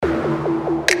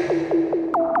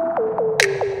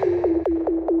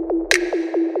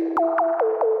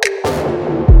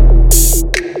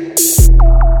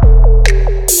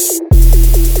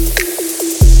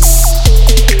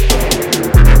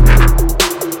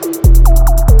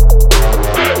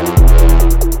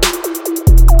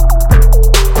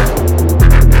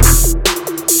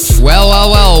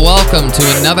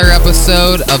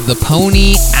episode of the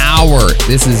Pony Hour.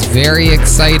 This is very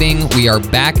exciting. We are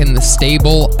back in the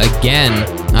stable again.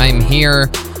 I'm here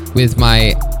with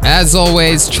my, as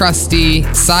always, trusty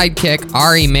sidekick,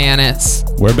 Ari Manis.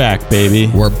 We're back, baby.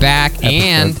 We're back,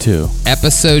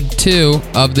 episode 2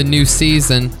 of the new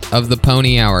season of the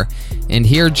Pony Hour. And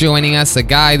here joining us, a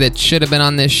guy that should have been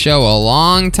on this show a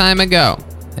long time ago.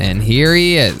 And here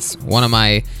he is, one of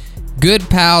my good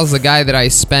pals, a guy that I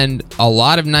spend a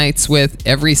lot of nights with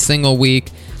every single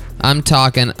week. I'm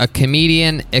talking a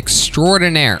comedian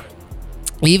extraordinaire.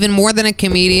 Even more than a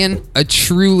comedian, a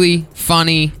truly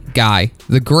funny guy.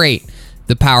 The great,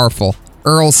 the powerful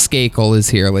Earl Skakel is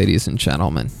here, ladies and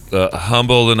gentlemen.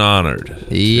 Humbled and honored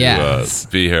to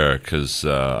be here because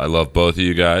I love both of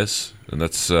you guys, and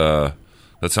that's on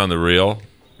the real.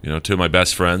 You know, two of my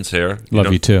best friends here.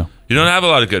 Love you too. You don't have a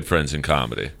lot of good friends in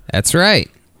comedy. That's right.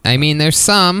 I mean, there's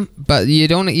some, but you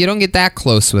don't get that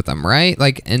close with them, right?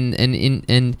 Like, and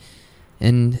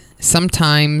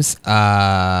sometimes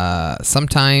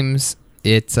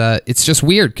it's just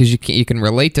weird because you can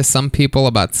relate to some people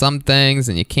about some things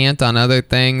and you can't on other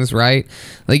things, right?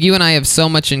 Like you and I have so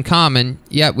much in common,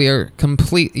 yet we are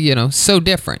so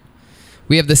different.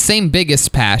 We have the same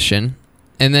biggest passion,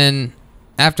 and then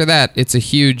after that, it's a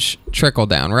huge trickle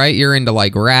down, right? You're into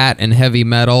like Rat and heavy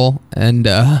metal and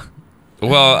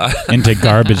into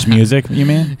garbage music, you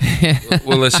mean?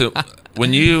 Well, listen,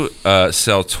 when you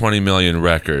sell 20 million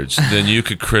records, then you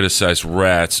could criticize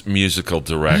Rat's musical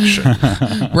direction.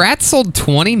 Rat sold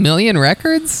 20 million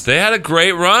records? They had a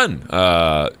great run.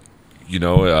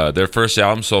 Their first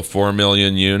album sold 4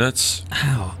 million units.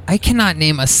 Wow. I cannot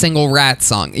name a single Rat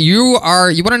song. You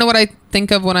want to know what I think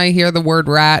of when I hear the word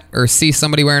Rat or see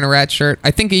somebody wearing a Rat shirt?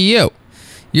 I think of you.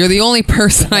 You're the only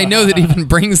person I know that even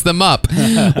brings them up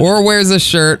or wears a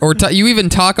shirt or you even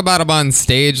talk about them on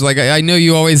stage. Like I know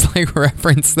you always like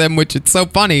reference them, which it's so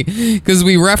funny because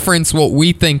we reference what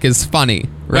we think is funny,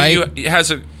 right? Well, he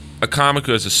has a comic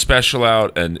who has a special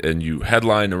out and you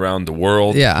headline around the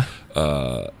world. Yeah.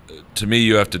 To me,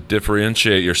 you have to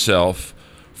differentiate yourself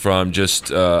from just,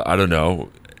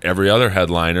 every other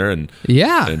headliner. And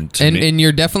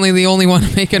you're definitely the only one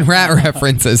making Rat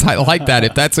references. I like that.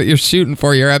 If that's what you're shooting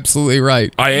for, you're absolutely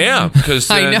right. I am, because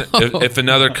then if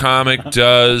another comic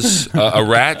does a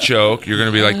Rat joke, you're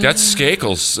going to be like, that's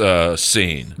Skakel's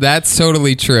scene. That's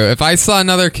totally true. If I saw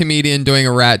another comedian doing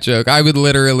a Rat joke, I would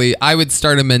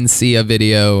start a Mencia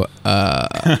video.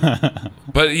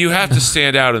 But you have to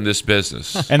stand out in this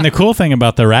business. And the cool thing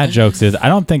about the Rat jokes is I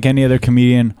don't think any other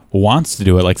comedian wants to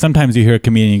do it. Like sometimes you hear a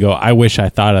comedian and you go, I wish I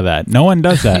thought of that. No one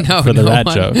does that for the Rat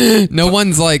joke. No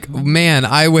one's like, man,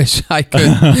 I wish I could.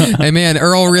 Hey, man,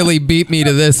 Earl really beat me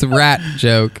to this Rat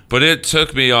joke. But it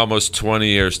took me almost 20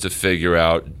 years to figure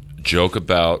out joke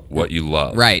about what you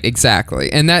love. Right,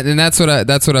 exactly. And that's what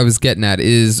I was getting at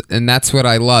and that's what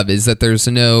I love is that there's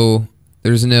no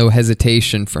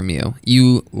hesitation from you.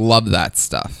 You love that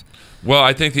stuff. Well,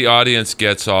 I think the audience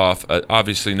gets off.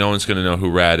 Obviously, no one's going to know who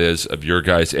Rat is of your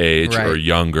guys' age or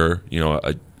younger. You know,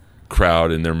 a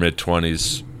crowd in their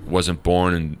mid-20s wasn't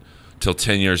born until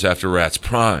 10 years after Rat's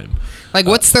prime. Like,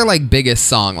 what's their, biggest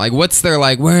song? Like, what's their,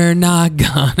 we're not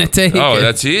gonna take it? Oh,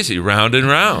 that's easy. Round and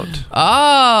Round.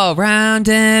 Oh, Round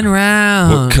and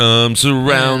Round. What comes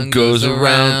around goes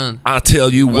around. I'll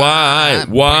tell you why.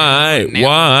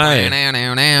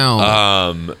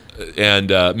 And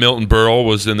Milton Berle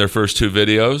was in their first 2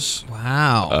 videos.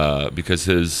 Wow. Because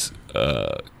his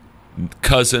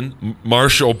cousin,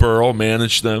 Marshall Berle,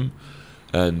 managed them.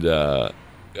 And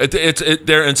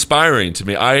they're inspiring to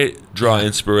me. I draw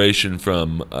inspiration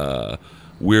from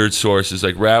weird sources.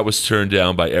 Like Rat was turned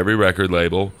down by every record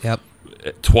label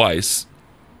twice.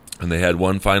 And they had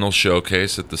one final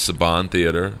showcase at the Saban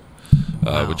Theater,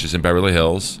 which is in Beverly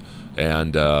Hills.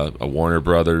 And a Warner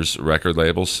Brothers record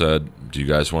label said, do you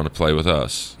guys want to play with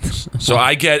us? So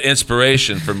I get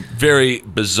inspiration from very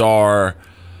bizarre,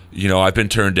 I've been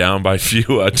turned down by a few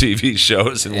TV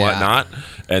shows and whatnot,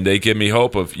 and they give me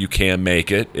hope of you can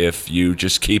make it if you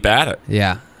just keep at it.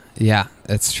 Yeah,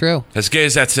 that's true. As gay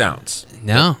as that sounds.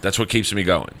 No. That's what keeps me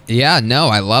going. Yeah, no,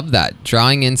 I love that.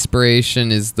 Drawing inspiration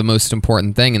is the most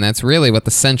important thing, and that's really what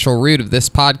the central root of this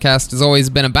podcast has always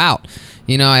been about.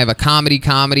 I have a comedy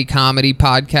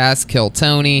podcast, Kill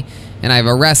Tony, and I have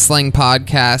a wrestling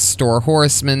podcast, Store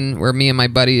Horseman, where me and my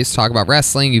buddies talk about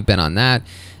wrestling. You've been on that.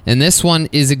 And this one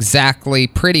is exactly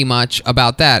pretty much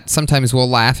about that. Sometimes we'll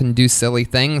laugh and do silly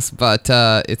things, but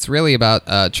it's really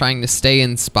about trying to stay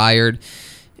inspired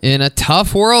in a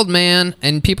tough world, man.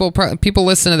 And people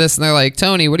listen to this and they're like,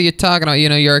 Tony, what are you talking about?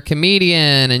 You're a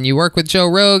comedian and you work with Joe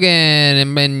Rogan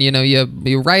and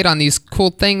you write on these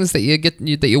cool things that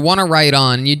you want to write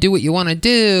on and you do what you want to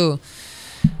do.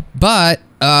 But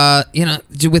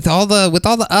with all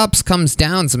the ups comes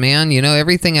downs, man.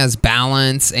 Everything has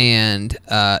balance, and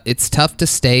it's tough to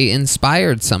stay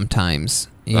inspired sometimes.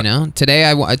 Today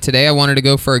I wanted to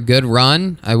go for a good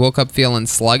run. I woke up feeling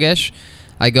sluggish.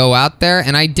 I go out there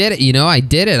and I did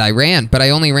it. I ran, but I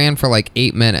only ran for like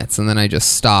 8 minutes, and then I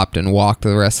just stopped and walked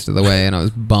the rest of the way, and I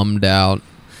was bummed out.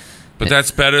 But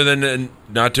that's better than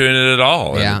not doing it at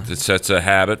all. Yeah. And it sets a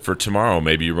habit for tomorrow.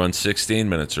 Maybe you run 16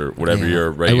 minutes or whatever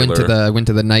your regular... I went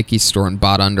to the Nike store and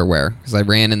bought underwear because I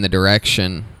ran in the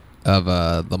direction of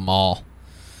the mall.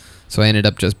 So I ended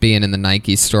up just being in the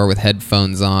Nike store with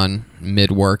headphones on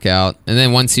mid-workout. And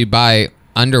then once you buy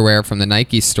underwear from the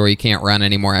Nike store, you can't run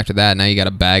anymore after that. Now you got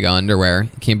a bag of underwear.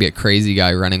 You can't be a crazy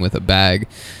guy running with a bag.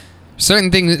 Certain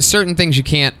things you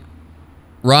can't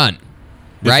run.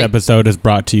 This episode is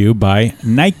brought to you by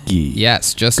Nike.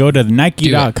 Yes, just go to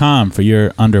Nike.com for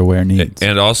your underwear needs.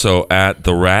 And also at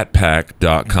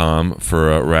theratpack.com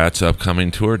for Rat's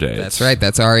upcoming tour dates. That's right.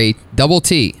 That's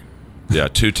RATT. Yeah,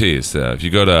 2 T's. If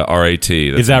you go to RAT...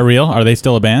 Is that real? Are they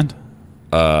still a band?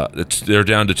 They're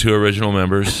down to 2 original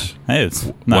members. Hey, it's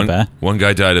not bad. One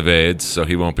guy died of AIDS, so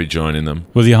he won't be joining them.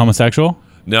 Was he homosexual?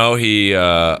 No, he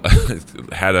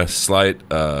had a slight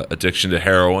addiction to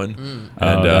heroin,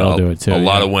 and that'll do it too. A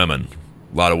lot of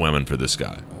women for this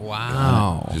guy.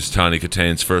 Wow, who's Tawny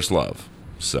Kitane's first love.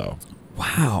 So,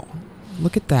 wow,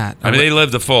 look at that. I mean, they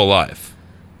lived a full life.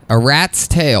 A rat's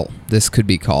tale. This could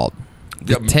be called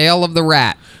the tale of the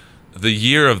rat. The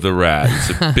year of the rat.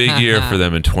 It's a big year for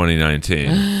them in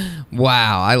 2019.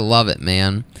 Wow, I love it,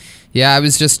 man. Yeah, I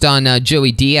was just on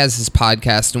Joey Diaz's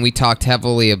podcast, and we talked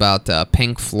heavily about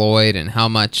Pink Floyd and how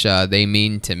much they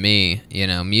mean to me.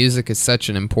 Music is such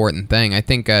an important thing. I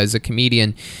think as a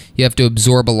comedian, you have to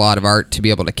absorb a lot of art to be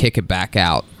able to kick it back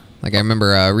out. Like I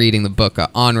remember reading the book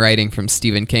On Writing from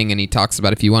Stephen King, and he talks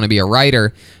about if you want to be a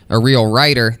writer, a real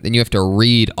writer, then you have to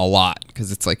read a lot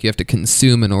because it's like you have to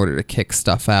consume in order to kick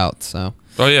stuff out. So.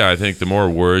 Oh yeah, I think the more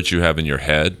words you have in your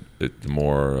head, the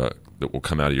more that will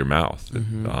come out of your mouth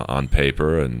on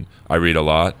paper. And I read a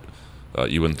lot.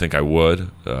 You wouldn't think I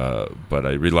would, but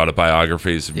I read a lot of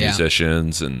biographies of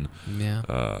musicians, and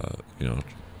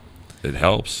it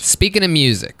helps. Speaking of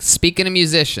music, speaking of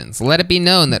musicians, let it be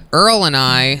known that Earl and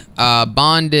I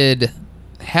bonded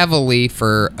heavily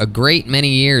for a great many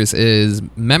years as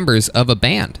members of a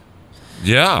band.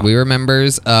 Yeah. We were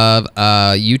members of,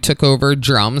 you took over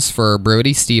drums for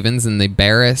Brody Stevens in the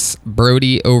Barris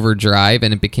Brody Overdrive,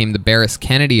 and it became the Barris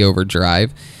Kennedy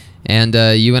Overdrive. And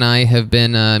you and I have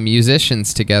been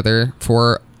musicians together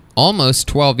for almost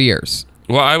 12 years.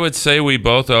 Well, I would say we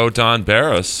both owe Don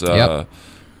Barris.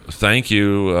 Thank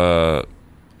you,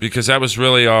 because that was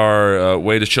really our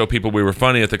way to show people we were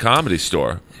funny at the Comedy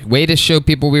Store. Way to show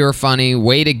people we were funny,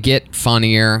 way to get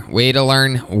funnier, way to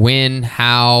learn when,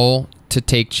 how to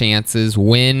take chances,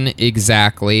 when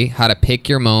exactly, how to pick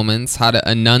your moments, how to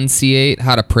enunciate,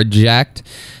 how to project,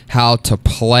 how to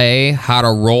play, how to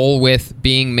roll with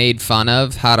being made fun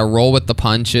of, how to roll with the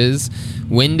punches,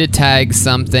 when to tag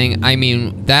something. I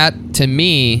mean, that to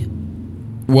me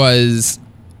was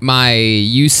my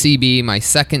UCB, my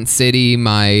Second City,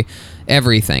 my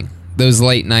everything. Those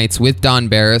late nights with Don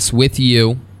Barris, with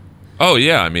you. Oh,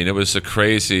 yeah. I mean, it was a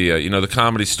crazy... the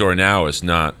Comedy Store now is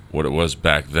not what it was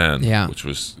back then, which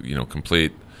was,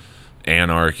 complete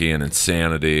anarchy and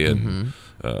insanity. And,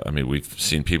 I mean, we've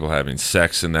seen people having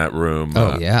sex in that room.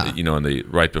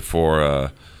 Right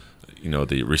before...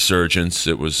 the resurgence,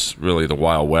 it was really the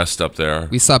Wild West up there.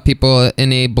 We saw people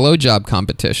in a blowjob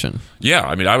competition. Yeah,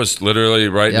 I mean, I was literally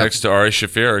right next to Ari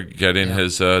Shaffir getting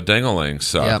his ding-a-ling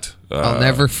sucked. I'll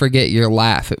never forget your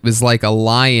laugh. It was like a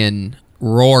lion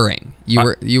roaring.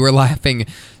 You were laughing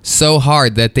so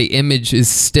hard that the image is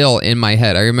still in my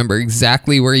head. I remember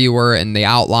exactly where you were and the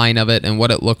outline of it and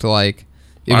what it looked like.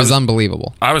 It was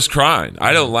unbelievable. I was crying.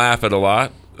 I don't laugh at a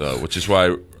lot, which is why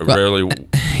I rarely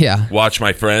watch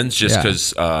my friends, just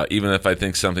because even if I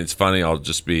think something's funny, I'll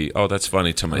just be, oh, that's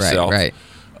funny to myself. Right.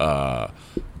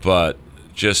 But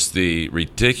just the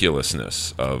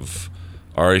ridiculousness of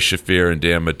Ari Shaffir and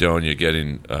Dan Madonia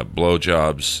getting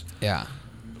blowjobs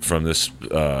from this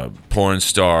porn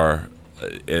star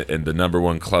in the number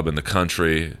one club in the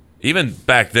country. Even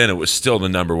back then, it was still the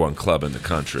number one club in the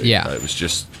country. Yeah. It was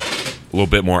just a little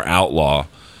bit more outlaw.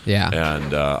 Yeah.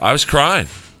 And I was crying.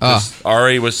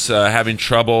 Ari was having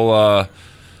trouble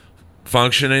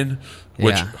functioning.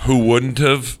 Which, who wouldn't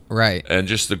have? Right. And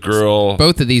just the girl.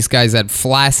 Both of these guys had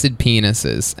flaccid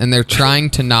penises, and they're trying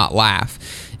to not laugh.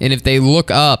 And if they look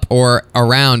up or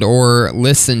around or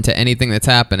listen to anything that's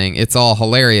happening, it's all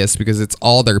hilarious because it's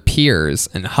all their peers.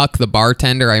 And Huck, the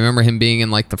bartender, I remember him being in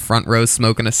like the front row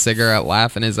smoking a cigarette,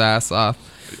 laughing his ass off.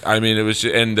 I mean, it was,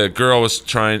 and the girl was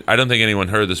trying, I don't think anyone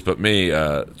heard this but me,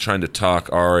 trying to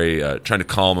talk Ari, trying to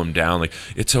calm him down, like,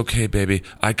 it's okay, baby,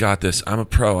 I got this, I'm a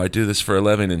pro, I do this for a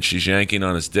living, and she's yanking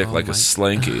on his dick like a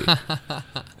slinky.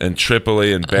 And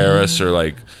Tripoli and Barris are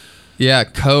like... Yeah,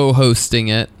 co-hosting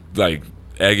it. Like,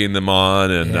 egging them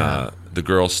on, and the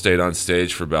girl stayed on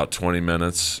stage for about 20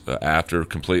 minutes after,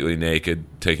 completely naked,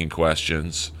 taking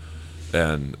questions,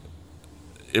 and...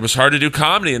 It was hard to do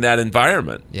comedy in that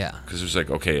environment. Yeah. Because it was like,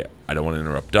 okay, I don't want to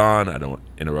interrupt Don. I don't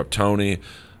want to interrupt Tony.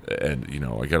 And, you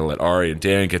know, I got to let Ari and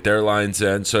Dan get their lines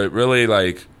in. So it really,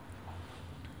 like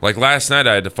last night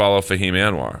I had to follow Fahim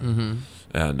Anwar. Mm-hmm.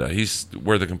 And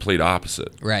we're the complete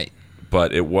opposite. Right.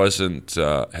 But it wasn't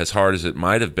as hard as it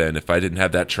might have been if I didn't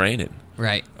have that training.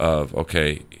 Right. Of,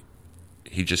 okay,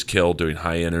 he just killed doing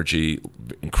high energy,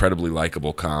 incredibly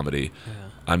likable comedy. Yeah.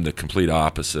 I'm the complete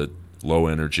opposite. Low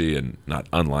energy and not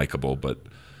unlikable, but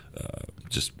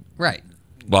just right.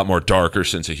 A lot more darker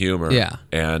sense of humor. Yeah.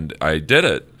 And I did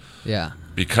it. Yeah.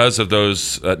 Because of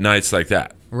those nights like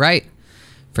that. Right.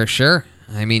 For sure.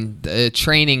 I mean, the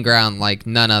training ground like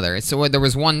none other. So there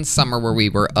was one summer where we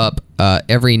were up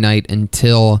every night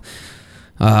until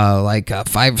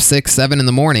 5, 6, 7 in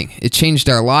the morning. It changed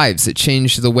our lives. It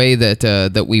changed the way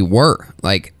that we were.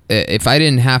 Like, if I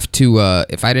didn't have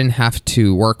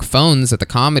to work phones at the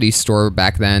Comedy Store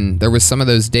back then, there was some of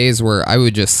those days where I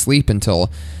would just sleep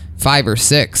until 4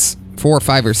 or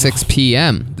 5 or 6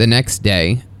 p.m. the next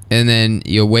day, and then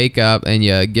you wake up and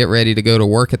you get ready to go to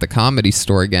work at the Comedy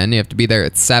Store again. You have to be there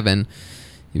at 7.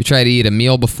 You try to eat a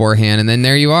meal beforehand, and then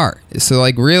there you are. So,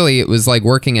 like, really, it was like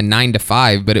working a 9 to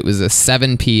 5, but it was a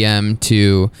 7 p.m.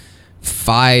 to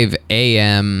 5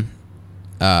 a.m.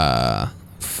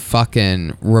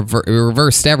 Fucking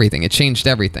reversed everything. It changed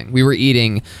everything. We were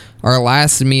eating our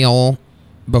last meal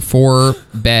before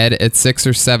bed at 6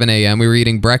 or 7 a.m. We were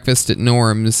eating breakfast at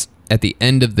Norm's at the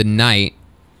end of the night,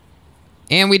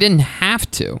 and we didn't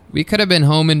have to. We could have been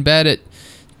home in bed at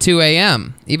 2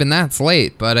 a.m. Even that's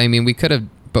late, but I mean, we could have,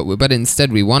 but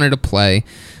instead we wanted to play.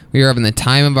 We were having the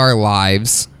time of our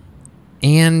lives,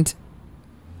 and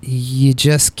you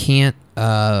just can't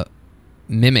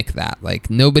mimic that. Like,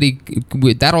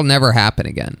 that'll never happen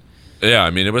again. Yeah, I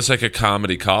mean, it was like a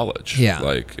comedy college. Yeah.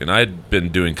 Like, and I'd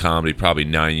been doing comedy probably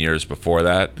 9 years before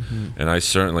that, and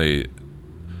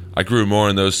I grew more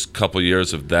in those couple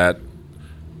years of that,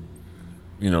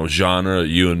 you know, genre,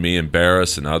 you and me and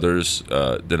Barris and others,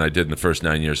 than I did in the first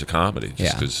 9 years of comedy.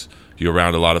 Just because you're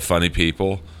around a lot of funny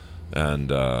people,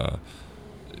 and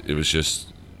it was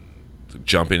just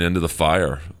jumping into the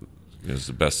fire. It was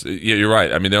the best. Yeah, you're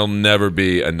right. I mean, there'll never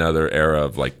be another era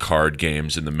of like card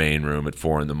games in the main room at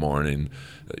 4 a.m.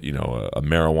 You know, a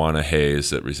marijuana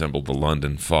haze that resembled the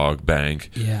London Fog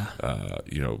Bank. Yeah.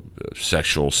 You know,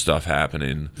 sexual stuff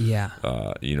happening. Yeah.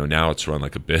 You know, now it's run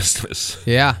like a business.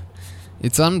 Yeah.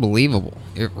 It's unbelievable.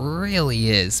 It really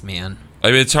is, man.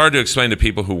 I mean, it's hard to explain to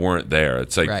people who weren't there.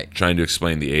 It's like trying to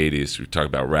explain the 80s. We talked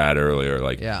about Rad earlier.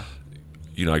 Like,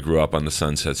 you know, I grew up on the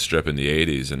Sunset Strip in the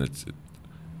 80s, and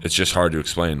it's just hard to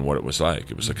explain what it was like.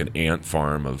 It was like an ant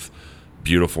farm of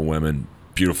beautiful women,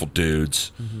 beautiful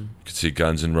dudes. Mm-hmm. You could see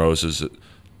Guns N' Roses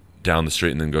down the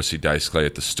street and then go see Dice Clay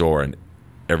at the store, and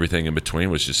everything in between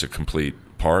was just a complete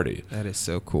party. That is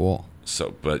so cool.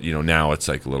 So, but, you know, now it's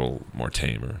like a little more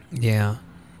tamer. Yeah.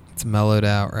 It's mellowed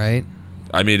out, right?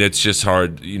 I mean, it's just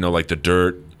hard, you know, like The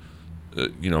Dirt,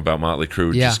 you know, about Motley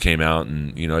Crue just came out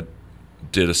and, you know, it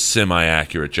did a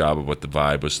semi-accurate job of what the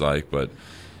vibe was like, but...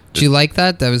 Did you like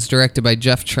that? That was directed by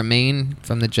Jeff Tremaine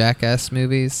from the Jackass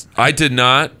movies. I did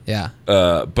not. Yeah.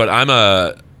 But I'm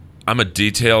a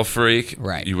detail freak.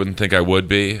 Right. You wouldn't think I would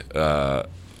be.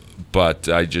 But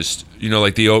I just, you know,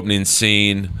 like the opening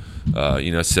scene,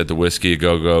 you know, it said the Whiskey A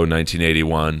Go-Go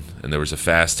 1981, and there was a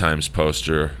Fast Times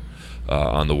poster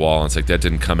on the wall, and it's like that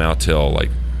didn't come out till like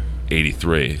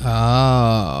 83.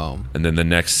 Oh. And then the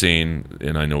next scene,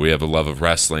 and I know we have a love of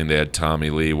wrestling, they had Tommy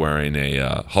Lee wearing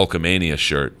a Hulkamania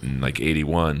shirt in like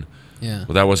 81. Yeah.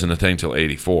 Well, that wasn't a thing till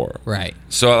 84. Right.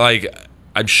 So, like,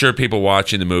 I'm sure people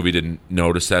watching the movie didn't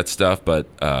notice that stuff, but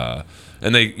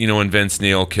and they, you know, when Vince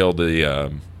Neil killed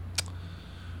the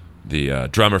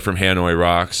drummer from Hanoi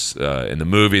Rocks, in the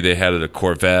movie they had it a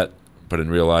Corvette, but in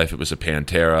real life it was a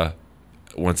Pantera.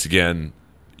 Once again,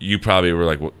 you probably were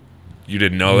like, well, you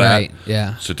didn't know that, right?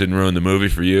 Yeah. So it didn't ruin the movie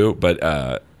for you, but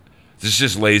It's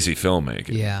just lazy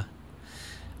filmmaking. Yeah.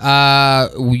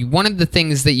 One of the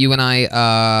things that you and I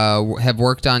have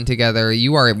worked on together,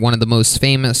 you are one of the most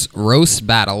famous roast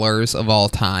battlers of all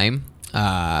time.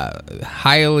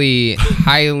 Highly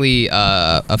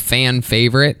a fan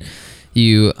favorite.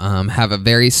 You have a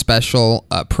very special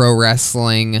pro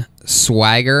wrestling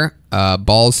swagger,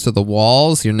 balls to the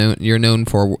walls. You're known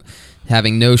for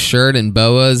having no shirt and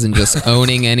boas and just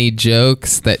owning any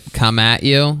jokes that come at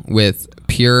you with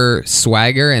pure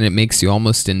swagger, and it makes you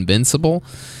almost invincible.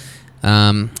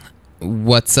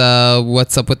 What's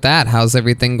up with that? How's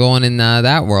everything going in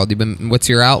that world? What's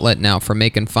your outlet now for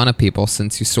making fun of people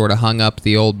since you sort of hung up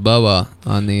the old boa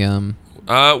on the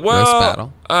roast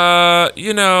battle? I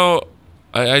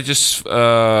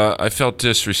felt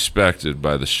disrespected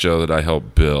by the show that I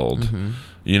helped build. Mm-hmm.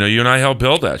 You and I helped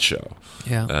build that show.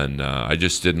 Yeah. And I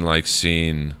just didn't like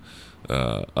seeing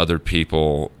other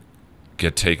people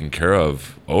get taken care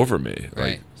of over me.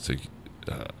 Right.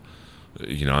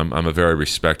 I'm a very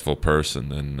respectful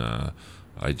person, and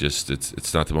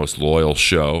it's not the most loyal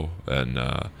show, and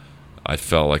I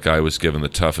felt like I was given the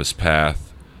toughest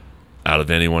path out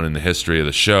of anyone in the history of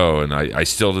the show, and I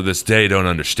still to this day don't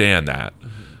understand that.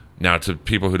 Mm-hmm. Now, to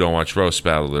people who don't watch Roast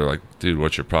Battle, they're like, dude,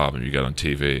 what's your problem? You got on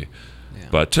TV. Yeah.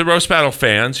 But to Roast Battle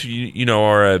fans, who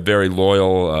are a very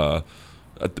loyal,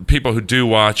 people who do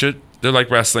watch it, they're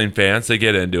like wrestling fans. They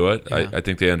get into it. Yeah. I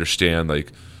think they understand,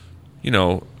 like,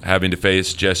 having to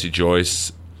face Jesse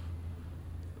Joyce,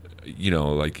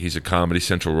 like he's a Comedy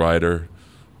Central writer.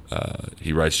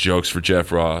 He writes jokes for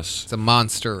Jeff Ross. He's a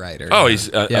monster writer. Oh, he's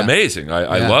amazing.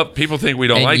 I love, people think we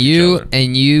don't like each other.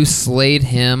 And you slayed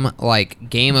him like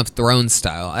Game of Thrones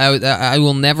style. I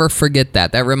will never forget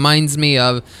that. That reminds me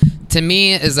of, to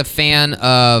me, as a fan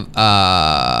of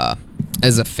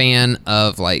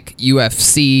like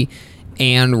UFC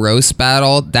and Roast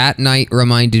Battle, that night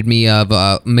reminded me of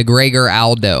McGregor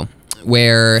Aldo,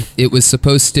 where it was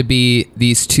supposed to be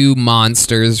these two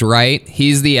monsters, right?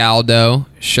 He's the Aldo,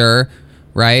 sure,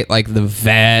 right? Like the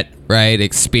vet, right?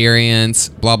 Experience,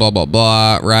 blah, blah, blah,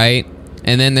 blah, right?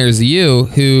 And then there's you,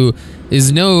 who is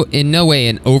in no way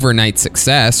an overnight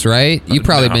success, right? You've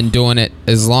probably been doing it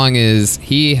as long as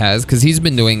he has, because he's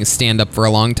been doing stand-up for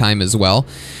a long time as well.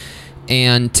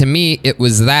 And to me, it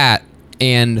was that.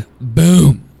 And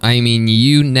boom, I mean,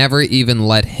 you never even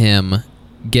let him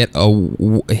get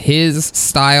his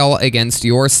style against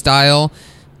your style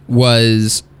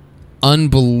was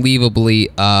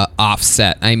unbelievably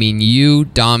offset. I mean, you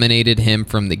dominated him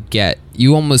from the get.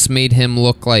 You almost made him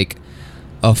look like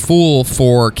a fool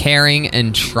for caring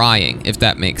and trying, if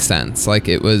that makes sense. Like,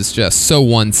 it was just so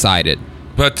one-sided.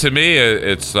 But to me,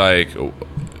 it's like,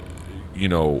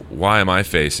 why am I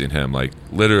facing him? Like,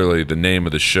 literally, the name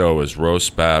of the show is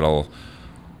Roast Battle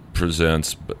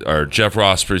presents, or Jeff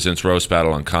Ross presents Roast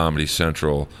Battle on Comedy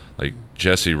Central. Like,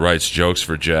 Jesse writes jokes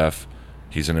for Jeff.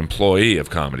 He's an employee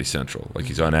of Comedy Central. Like,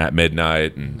 he's on At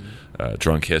Midnight and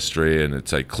Drunk History, and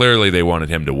it's like, clearly they wanted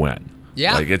him to win.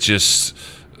 Yeah. Like, it's just,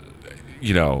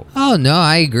 Oh, no,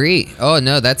 I agree. Oh,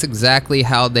 no, that's exactly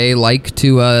how they like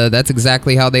to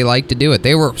do it.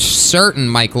 They were certain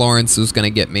Mike Lawrence was going to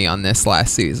get me on this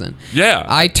last season. Yeah.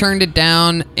 I turned it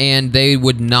down, and they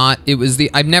would not.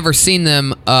 I've never seen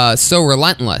them so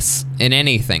relentless in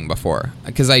anything before,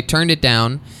 because I turned it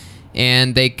down,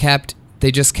 and they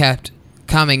just kept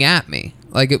coming at me.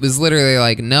 Like, it was literally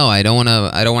like, no, I don't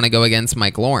want to go against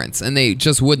Mike Lawrence, and they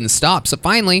just wouldn't stop. So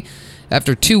finally,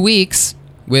 after 2 weeks,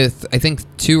 with I think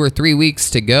 2 or 3 weeks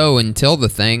to go until the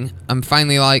thing, I'm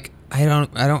finally like, I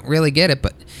don't really get it.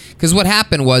 But because what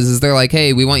happened is they're like,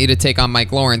 hey, we want you to take on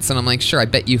Mike Lawrence, and I'm like, sure, I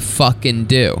bet you fucking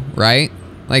do, right?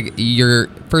 Like,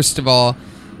 first of all,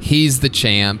 he's the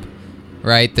champ,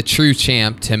 right? The true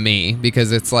champ to me,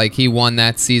 because it's like he won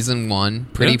that season 1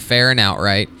 pretty fair and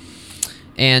outright,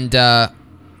 and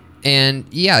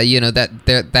yeah,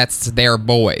 that's their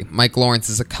boy. Mike Lawrence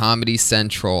is a Comedy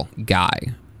Central guy,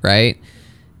 right?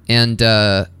 And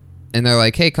they're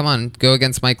like, hey, come on, go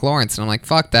against Mike Lawrence. And I'm like,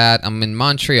 fuck that. I'm in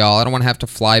Montreal. I don't want to have to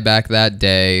fly back that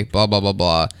day, blah, blah, blah,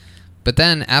 blah. But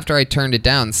then after I turned it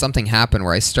down, something happened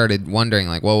where I started wondering,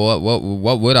 like, well,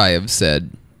 what would I have said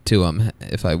to him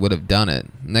if I would have done it?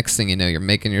 Next thing you know, you're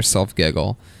making yourself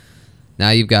giggle.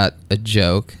 Now you've got a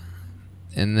joke.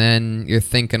 And then you're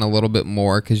thinking a little bit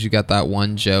more because you got that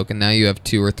one joke. And now you have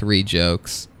 2 or 3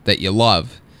 jokes that you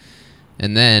love.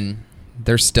 And then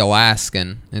they're still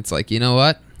asking. It's like, you know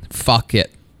what? Fuck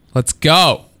it. Let's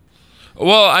go.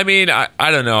 Well, I mean, I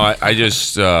don't know. I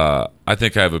just I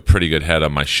think I have a pretty good head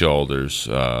on my shoulders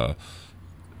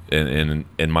in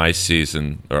my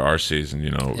season, or our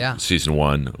season, season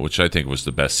 1, which I think was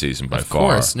the best season by far. Of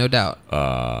course, no doubt.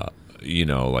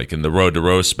 like in the Road to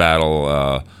Roast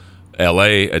battle,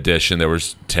 L.A. edition, there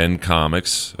was 10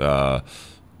 comics.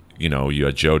 You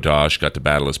had Joe Dosh got to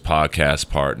battle his podcast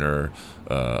partner.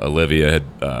 Olivia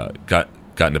had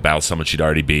gotten to battle someone she'd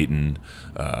already beaten.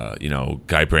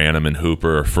 Guy Branum and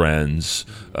Hooper are friends.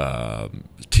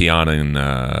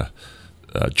 Tiana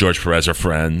and George Perez are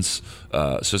friends.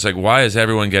 So it's like, why is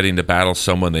everyone getting to battle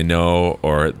someone they know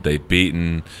or they've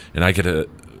beaten, and I get to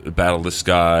battle this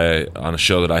guy on a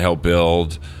show that I helped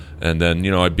build, and then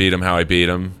I beat him how I beat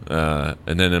him,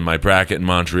 and then in my bracket in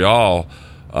Montreal,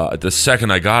 the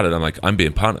second I got it, I'm like, I'm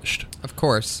being punished. Of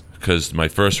course. Because my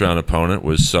first round opponent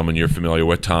was someone you're familiar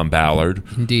with, Tom Ballard.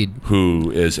 Indeed. Who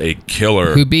is a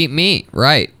killer. Who beat me,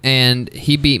 right. And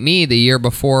he beat me the year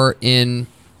before in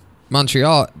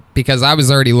Montreal because I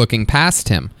was already looking past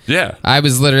him. Yeah. I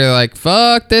was literally like,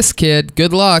 fuck this kid,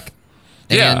 good luck.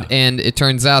 Yeah. And it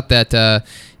turns out that,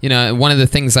 one of the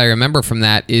things I remember from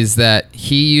that is that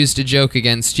he used a joke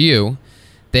against you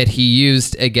that he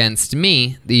used against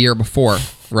me the year before,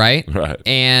 right? Right.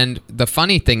 And the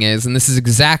funny thing is, and this is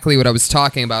exactly what I was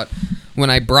talking about when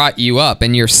I brought you up,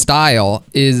 and your style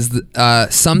is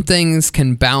some things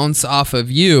can bounce off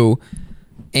of you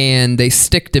and they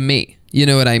stick to me. You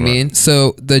know what I mean? Right.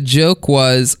 So the joke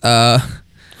was,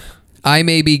 I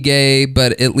may be gay,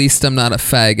 but at least I'm not a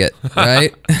faggot,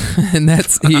 right? And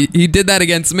he did that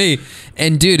against me,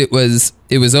 and dude, it was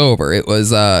over. It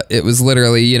was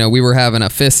literally, we were having a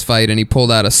fist fight, and he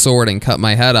pulled out a sword and cut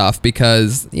my head off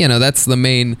because that's the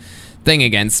main thing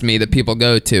against me that people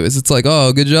go to is it's like,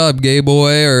 oh, good job, gay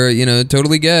boy, or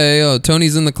totally gay. Oh,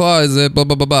 Tony's in the closet, blah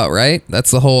blah blah blah, right?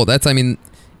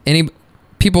 Any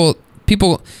people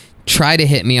try to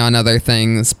hit me on other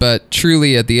things, but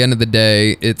truly at the end of the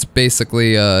day, it's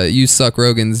basically you suck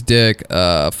Rogan's dick,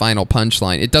 final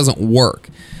punchline. It doesn't work.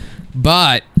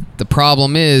 But the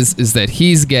problem is that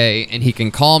he's gay and he can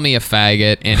call me a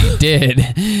faggot, and he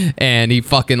did, and he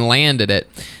fucking landed it.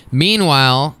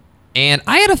 Meanwhile, and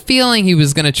I had a feeling he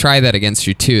was going to try that against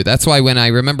you too. That's why when I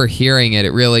remember hearing it,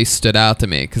 it really stood out to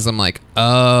me because I'm like,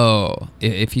 oh,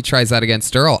 if he tries that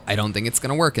against Earl, I don't think it's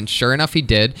going to work. And sure enough, he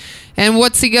did. And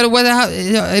what's he going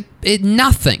to,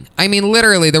 nothing. I mean,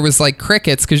 literally, there was like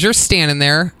crickets because you're standing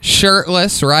there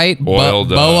shirtless, right?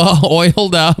 Oiled up. Boa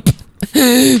oiled up.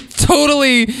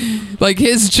 Totally. Like,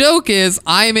 his joke is,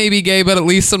 I may be gay, but at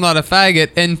least I'm not a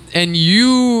faggot. And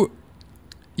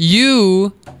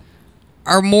you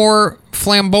are more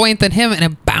flamboyant than him, and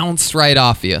it bounced right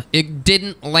off you. It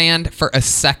didn't land for a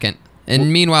second.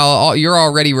 And meanwhile, you're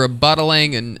already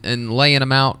rebuttaling and laying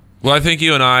him out. Well, I think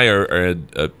you and I are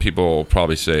people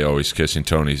probably say, oh, he's kissing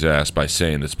Tony's ass by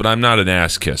saying this, but I'm not an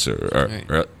ass kisser.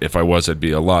 Or if I was, I'd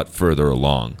be a lot further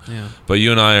along. Yeah. But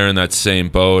you and I are in that same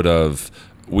boat of,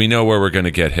 we know where we're going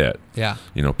to get hit. Yeah.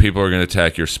 People are going to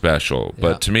attack your special. Yeah.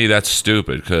 But to me, that's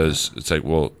stupid because it's like,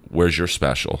 well, where's your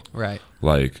special? Right.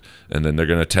 And then they're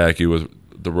going to attack you with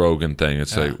the Rogan thing.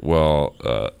 It's like, well,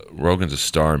 Rogan's a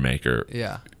star maker.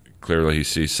 Yeah. Clearly, he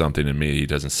sees something in me he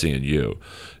doesn't see in you.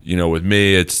 With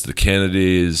me, it's the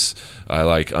Kennedys. I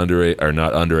like underage, or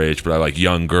not underage, but I like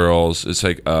young girls. It's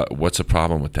like, what's the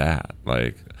problem with that?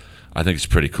 Like, I think it's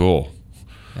pretty cool.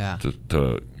 Yeah.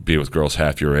 To be with girls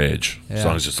half your age, as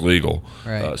long as it's legal.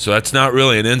 Right. So that's not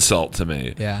really an insult to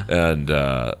me. Yeah. And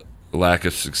lack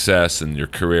of success in your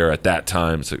career at that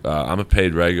time, it's like, I'm a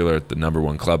paid regular at the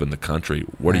 #1 club in the country.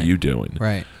 What are you doing?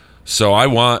 Right. So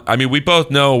we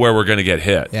both know where we're going to get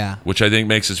hit, which I think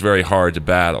makes us very hard to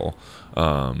battle.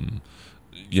 And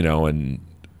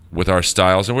with our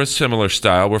styles, and we're similar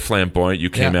style, we're flamboyant. You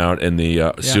came out in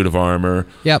the suit of armor,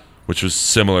 which was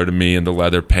similar to me in the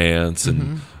leather pants,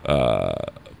 and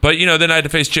but then I had to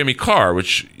face Jimmy Carr,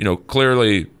 which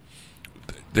clearly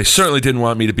they certainly didn't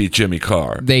want me to beat Jimmy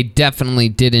Carr. They definitely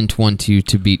didn't want you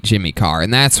to beat Jimmy Carr,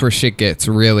 and that's where shit gets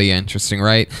really interesting,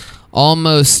 right?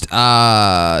 Almost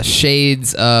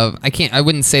shades of I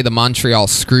wouldn't say the Montreal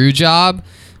screw job,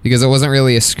 because it wasn't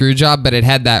really a screw job, but it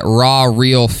had that raw,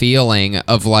 real feeling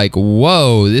of like,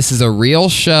 whoa, this is a real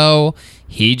show.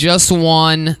 He just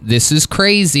won. This is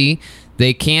crazy.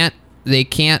 They can't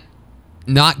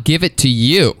not give it to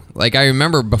you. Like, I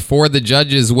remember before the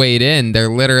judges weighed in, they're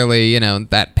literally,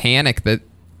 that panic that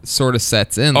sort of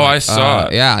sets in. Oh, I saw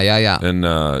it. Yeah.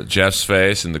 And Jeff's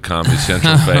face and the Comedy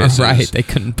Central faces. Right, they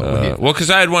couldn't believe it. Well,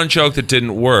 because I had one joke that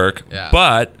didn't work,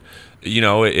 but...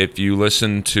 if you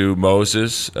listen to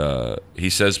Moses, he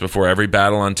says before every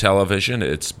battle on television,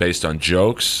 it's based on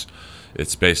jokes,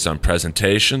 it's based on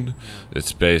presentation,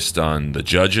 it's based on the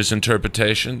judge's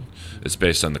interpretation, it's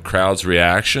based on the crowd's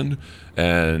reaction,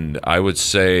 and I would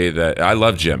say that I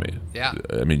love Jimmy. Yeah.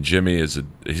 I mean, Jimmy he's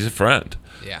a friend.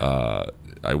 Yeah.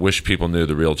 I wish people knew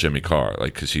the real Jimmy Carr,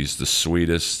 like, because he's the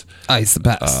sweetest. Oh, he's the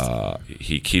best.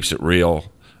 He keeps it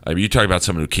real. I mean, you talk about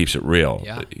someone who keeps it real.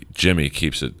 Yeah. Jimmy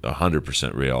keeps it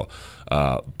 100% real.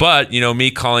 But,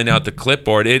 me calling out the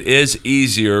clipboard, it is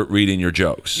easier reading your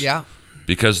jokes. Yeah.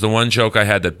 Because the one joke I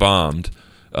had that bombed,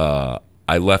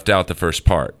 I left out the first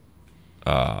part.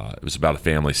 It was about a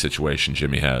family situation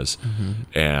Jimmy has. Mm-hmm.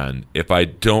 And if I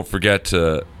don't forget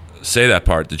to say that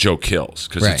part, the joke kills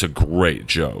because it's a great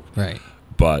joke. Right.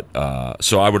 But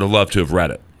so I would have loved to have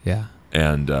read it. Yeah.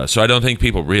 And so I don't think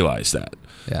people realize that.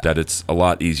 Yeah. That it's a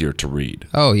lot easier to read.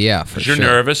 Oh, yeah, for sure. You're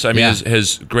nervous. I mean,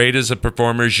 as great as a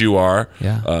performer as you are,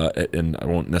 and I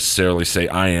won't necessarily say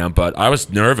I am, but I was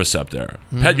nervous up there.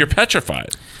 You're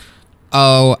petrified.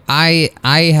 Oh, I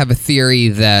have a theory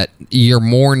that you're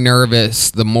more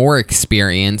nervous the more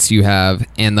experience you have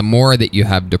and the more that you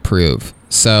have to prove.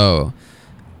 So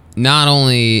not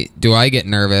only do I get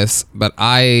nervous, but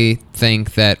I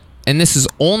think that, and this is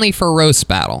only for roast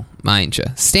battle, mind you.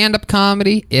 Stand-up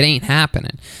comedy, it ain't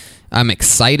happening. I'm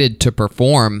excited to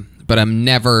perform, but I'm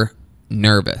never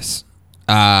nervous.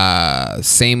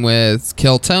 Same with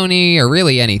Kill Tony or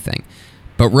really anything.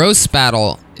 But roast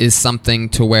battle is something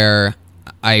to where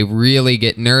I really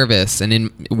get nervous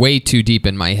and way too deep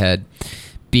in my head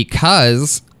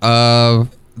because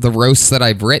of the roasts that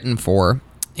I've written for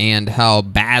and how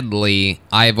badly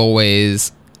I've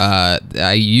always...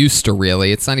 I used to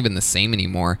really, it's not even the same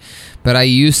anymore, but I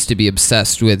used to be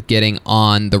obsessed with getting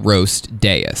on the roast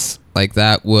dais. Like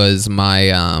that was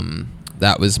my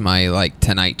like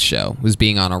Tonight Show, was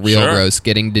being on a real roast,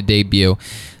 getting to debut.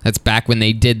 That's back when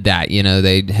they did that.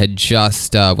 They had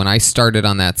just, when I started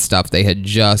on that stuff, they had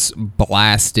just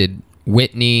blasted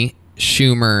Whitney,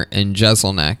 Schumer, and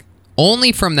Jeselnik.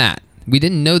 Only from that. We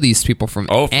didn't know these people from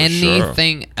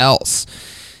anything else.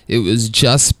 It was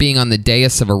just being on the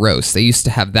dais of a roast. They used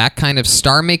to have that kind of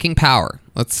star-making power.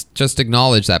 Let's just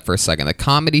acknowledge that for a second. The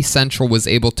Comedy Central was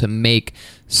able to make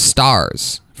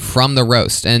stars from the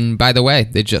roast. And by the way,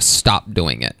 they just stopped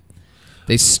doing it.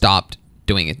 They stopped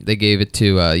doing it. They gave it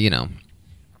to,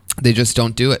 they just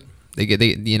don't do it.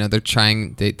 They're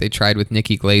trying. They tried with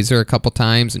Nikki Glaser a couple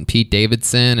times and Pete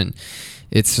Davidson, and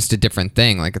it's just a different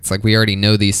thing. Like it's like we already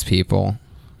know these people.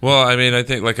 Well, I mean, I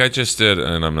think like I just did,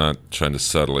 and I'm not trying to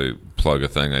subtly plug a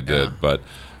thing I did, but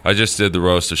I just did the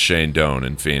roast of Shane Doan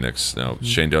in Phoenix. Now,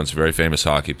 Shane Doan's a very famous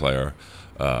hockey player,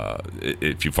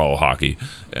 if you follow hockey,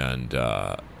 and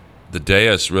the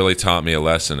dais really taught me a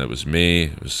lesson. It was me,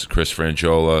 it was Chris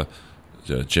Frangiola,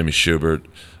 Jimmy Schubert,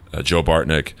 Joe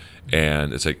Bartnick,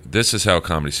 and it's like, this is how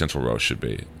Comedy Central roast should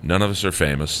be. None of us are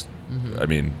famous. I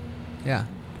mean,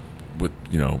 with,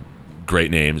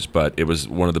 great names, but it was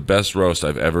one of the best roasts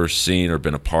I've ever seen or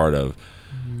been a part of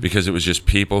because it was just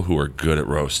people who are good at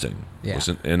roasting.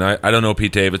 And I don't know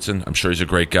Pete Davidson. I'm sure he's a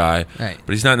great guy, but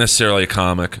he's not necessarily a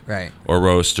comic or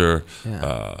roaster.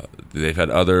 They've had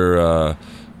other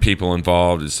people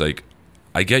involved. It's like,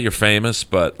 I get you're famous,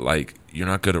 but like you're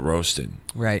not good at roasting.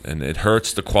 And it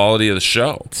hurts the quality of the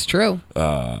show. It's true.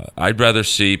 I'd rather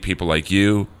see people like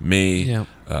you, me,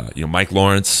 Mike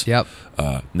Lawrence.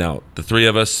 Now, the three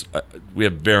of us, we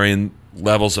have varying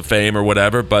levels of fame or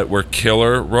whatever, but we're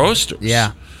killer roasters.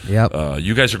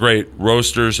 You guys are great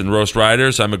roasters and roast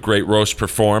writers. I'm a great roast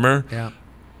performer.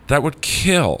 That would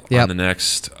kill on the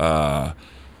next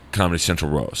Comedy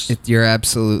Central roast. You're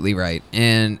absolutely right.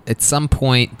 And at some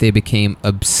point, they became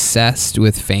obsessed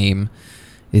with fame.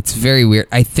 It's very weird.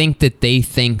 I think that they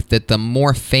think that the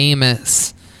more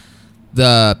famous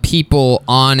the people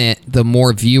on it, the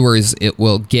more viewers it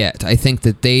will get. I think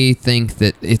that they think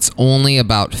that it's only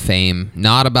about fame,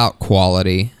 not about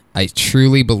quality. I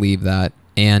truly believe that.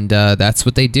 And that's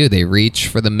what they do. They reach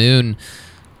for the moon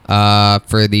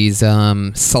for these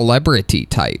celebrity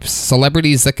types.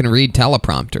 Celebrities that can read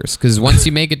teleprompters. Because once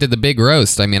you make it to the big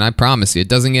roast, I mean, I promise you, it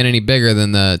doesn't get any bigger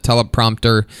than the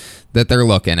teleprompter that they're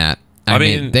looking at. I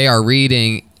mean, they are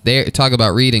reading... They talk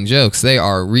about reading jokes. They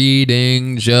are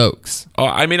reading jokes. Oh,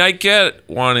 I mean, I get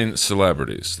wanting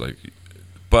celebrities,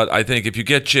 but I think if you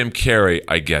get Jim Carrey,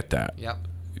 I get that.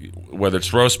 Whether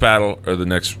it's roast battle or the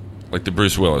next, like the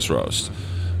Bruce Willis roast.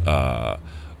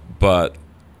 But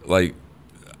like,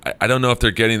 I don't know if they're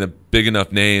getting the big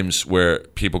enough names where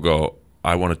people go,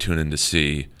 I want to tune in to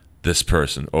see this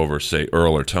person over, say,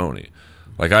 Earl or Tony.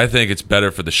 Like, I think it's better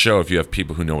for the show if you have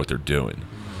people who know what they're doing.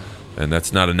 And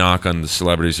that's not a knock on the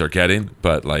celebrities they're getting,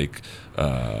 but like...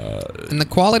 and the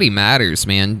quality matters,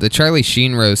 man. The Charlie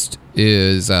Sheen roast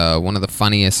is one of the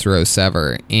funniest roasts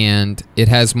ever, and it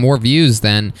has more views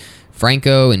than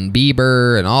Franco and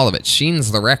Bieber and all of it.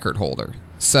 Sheen's the record holder.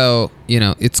 So,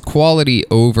 it's quality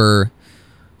over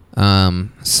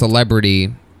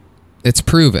celebrity, it's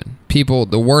proven. People,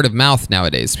 the word of mouth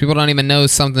nowadays, people don't even know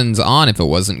something's on if it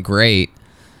wasn't great.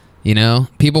 You know,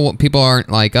 people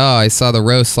aren't like, oh, I saw the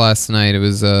roast last night. It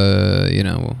was, you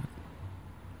know,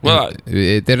 well,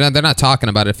 they're not talking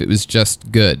about it if it was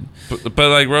just good. But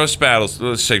like roast battles,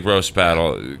 let's take roast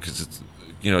battle because it's,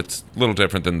 you know, it's a little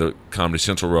different than the Comedy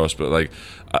Central roast. But like,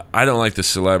 I don't like the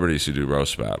celebrities who do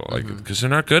roast battle, like, because they're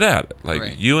not good at it. Like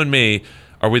right. You and me,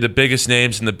 are we the biggest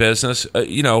names in the business?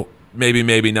 You know,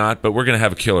 maybe not, but we're gonna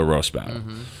have a killer roast battle.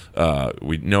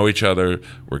 We know each other.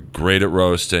 We're great at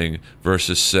roasting.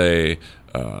 Versus, say,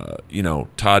 you know,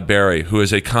 Todd Barry, who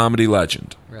is a comedy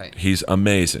legend. Right. He's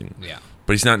amazing. Yeah.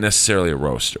 But he's not necessarily a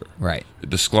roaster. Right.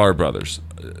 The Sklar brothers,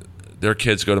 their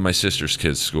kids go to my sister's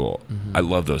kids' school. I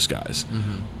love those guys.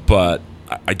 But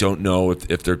I don't know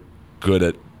if they're good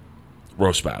at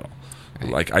roast battle. Right.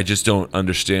 Like, I just don't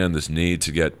understand this need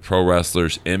to get pro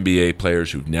wrestlers, NBA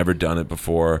players who've never done it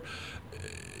before.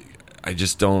 I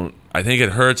just don't. I think it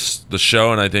hurts the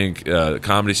show, and I think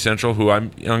Comedy Central, who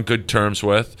I'm on good terms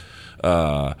with,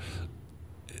 it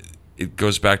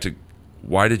goes back to,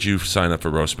 why did you sign up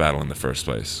for Roast Battle in the first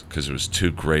place? Because it was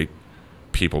two great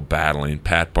people battling.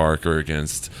 Pat Barker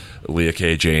against Leah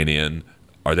K. Janian.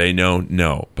 Are they known?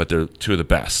 No, but they're two of the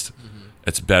best.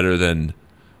 It's better than,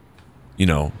 you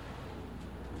know,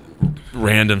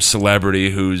 random celebrity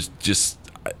who's just,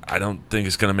 I don't think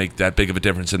it's going to make that big of a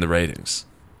difference in the ratings.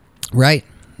 Right.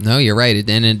 No, you're right.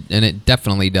 It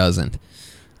definitely doesn't.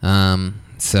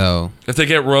 So if they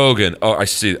get Rogan, oh, I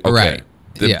see. Okay. Right.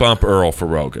 They bump Earl for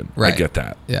Rogan. Right. I get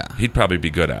that. Yeah. He'd probably be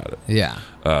good at it. Yeah.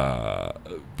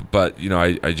 But, you know,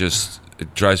 I just,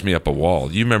 it drives me up a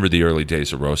wall. You remember the early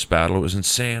days of Roast Battle? It was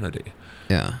insanity.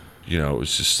 Yeah. You know, it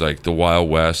was just like the Wild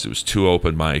West. It was two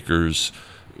open micers,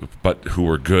 but who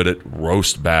were good at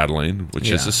roast battling,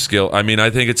 which is a skill. I mean, I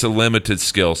think it's a limited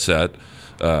skill set.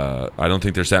 I don't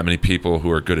think there's that many people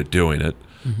who are good at doing it.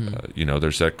 You know,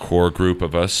 there's that core group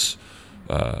of us.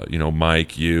 You know,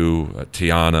 Mike, you,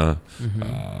 Tiana,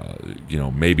 you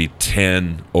know, maybe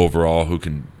 10 overall who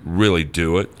can really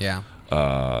do it. Yeah.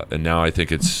 And now I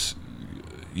think it's,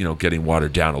 you know, getting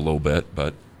watered down a little bit.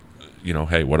 But, you know,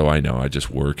 hey, what do I know? I just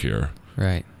work here.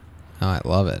 Right. Oh, I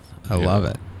love it. I love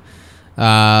it.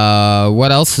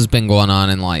 What else has been going on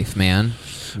in life, man?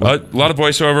 A lot of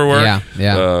voiceover work.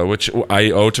 Yeah. Which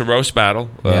I owe to Roast Battle.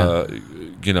 Yeah.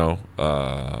 You know,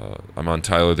 I'm on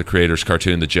Tyler, the Creator's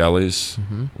cartoon, The Jellies,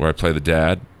 where I play the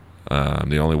dad. I'm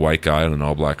the only white guy on an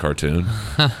all-black cartoon,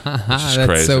 which is That's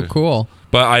crazy. so cool.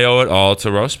 But I owe it all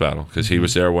to Roast Battle, because he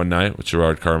was there one night with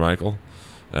Gerard Carmichael,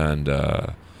 and,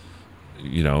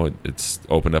 you know, it's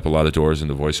opened up a lot of doors in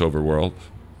the voiceover world,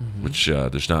 which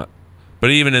there's not. But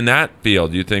even in that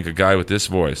field, you think a guy with this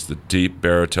voice, the deep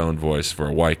baritone voice for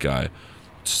a white guy,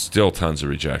 still tons of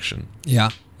rejection.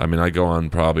 Yeah. I mean, I go on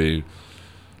probably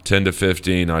 10 to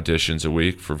 15 auditions a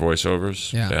week for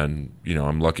voiceovers. Yeah. And, you know,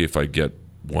 I'm lucky if I get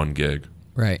one gig.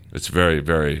 Right. It's very,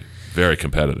 very, very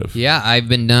competitive. Yeah, I've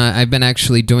been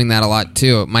actually doing that a lot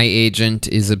too. My agent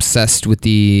is obsessed with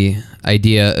the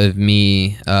idea of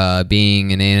me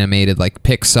being an animated, like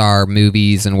Pixar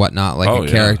movies and whatnot, like a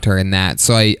character in that.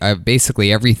 So I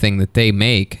basically everything that they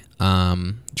make,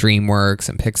 DreamWorks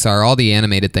and Pixar, all the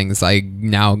animated things, I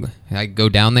go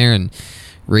down there and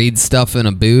read stuff in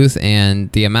a booth,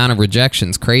 and the amount of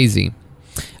rejection's crazy.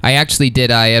 I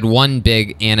had one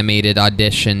big animated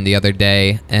audition the other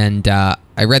day, and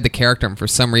I read the character, and for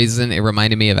some reason it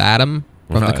reminded me of Adam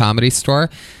from the Comedy Store,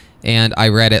 and I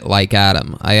read it like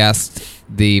Adam. I asked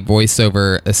the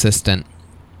voiceover assistant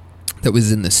that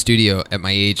was in the studio at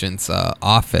my agent's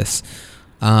office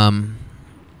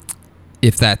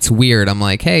if that's weird. I'm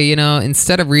like, hey, you know,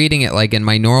 instead of reading it like in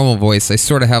my normal voice, I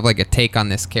sort of have like a take on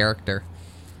this character.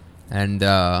 And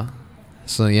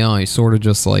so, yeah, I sort of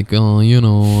just like, oh, you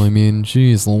know, I mean,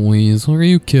 geez Louise, are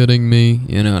you kidding me?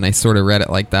 You know, and I sort of read it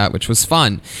like that, which was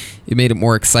fun. It made it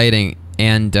more exciting.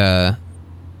 And, yeah,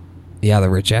 the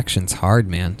rejection's hard,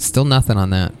 man. Still nothing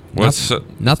on that.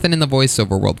 Nothing in the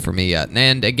voiceover world for me yet.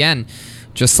 And, again,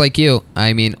 just like you,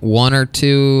 I mean, one or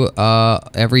two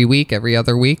every week, every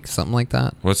other week, something like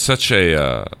that. Well, it's such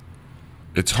a...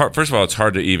 it's hard. First of all, it's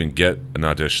hard to even get an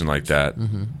audition like that.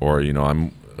 Or, you know,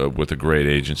 I'm... with a great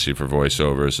agency for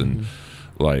voiceovers, and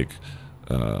like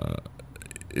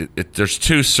there's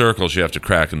two circles you have to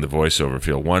crack in the voiceover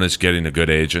field. One is getting a good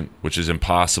agent, which is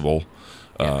impossible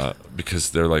because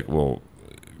they're like, well,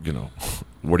 you know,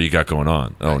 what do you got going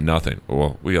on? Oh, nothing.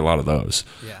 Well, we get a lot of those.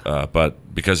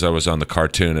 But because I was on the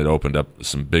cartoon, it opened up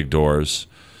some big doors.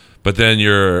 But then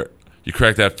you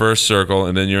crack that first circle,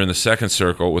 and then you're in the second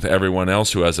circle with everyone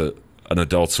else who has a an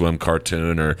Adult Swim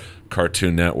cartoon or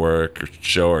Cartoon Network or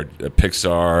show or Pixar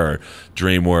or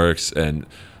DreamWorks, and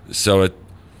so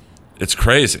it's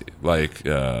crazy. Like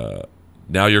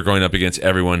now you're going up against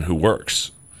everyone who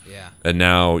works. Yeah. And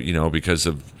now, because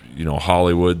of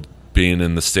Hollywood being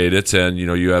in the state it's in,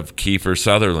 you have Kiefer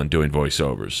Sutherland doing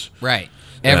voiceovers. Right.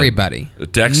 Everybody.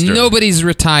 Dexter. Nobody's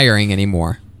retiring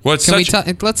anymore. Let's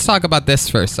talk about this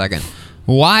for a second.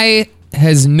 Why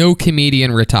has no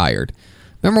comedian retired?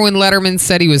 Remember when Letterman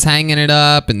said he was hanging it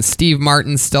up, and Steve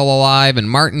Martin's still alive, and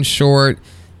Martin Short?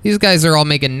 These guys are all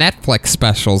making Netflix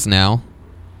specials now.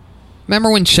 Remember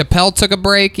when Chappelle took a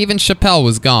break? Even Chappelle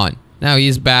was gone. Now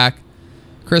he's back.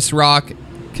 Chris Rock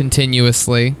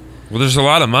continuously. Well, there's a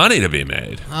lot of money to be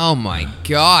made. Oh, my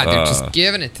God. They're just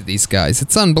giving it to these guys.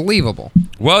 It's unbelievable.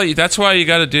 Well, that's why you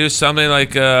got to do something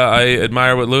like I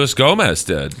admire what Luis Gomez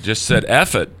did. Just said,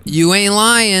 F it. You ain't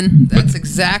lying. That's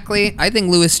exactly. I think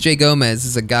Luis J. Gomez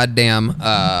is a goddamn.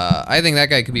 I think that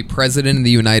guy could be president of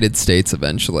the United States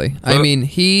eventually. I mean,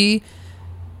 he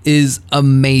is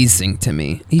amazing to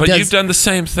me. You've done the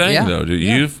same thing, though.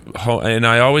 Yeah. And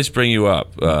I always bring you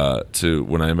up to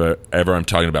whenever I'm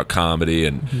talking about comedy,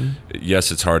 and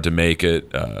yes, it's hard to make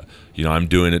it. I'm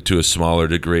doing it to a smaller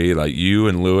degree. Like you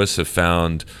and Lewis have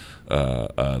found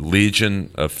a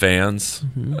legion of fans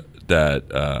that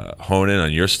hone in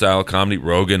on your style of comedy.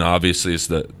 Rogan obviously is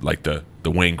the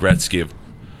Wayne Gretzky of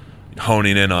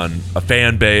honing in on a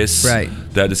fan base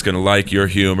that is going to like your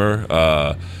humor.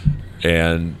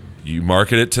 And you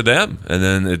market it to them, and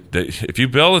then if you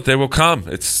build it, they will come.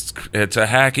 It's a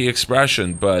hacky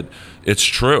expression, but it's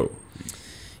true.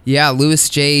 Yeah, Louis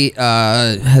J.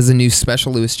 has a new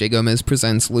special. Louis J. Gomez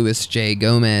presents Louis J.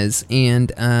 Gomez,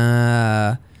 and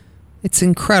it's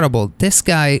incredible. This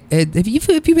guy. Have you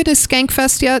been to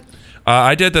Skankfest yet?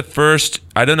 I did the first.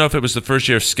 I don't know if it was the first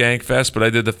year of Skankfest, but I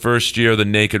did the first year of the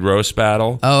Naked Roast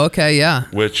Battle. Oh, okay, yeah.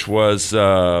 Which was.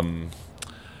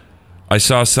 I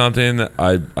saw something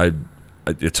that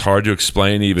it's hard to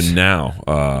explain even now,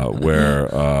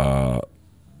 where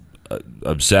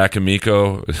Zach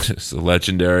Amico, a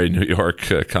legendary New York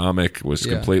comic, was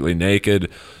completely naked.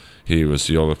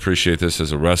 You'll appreciate this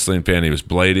as a wrestling fan, he was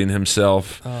blading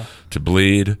himself to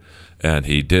bleed, and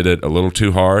he did it a little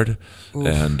too hard. Oof.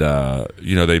 And,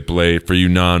 they blade, for you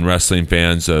non-wrestling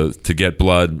fans, to get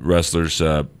blood, wrestlers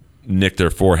nick their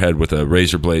forehead with a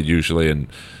razor blade usually, and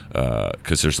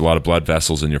because there's a lot of blood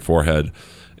vessels in your forehead,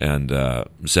 and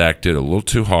Zach did a little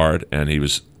too hard, and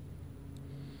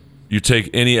you take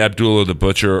any Abdullah the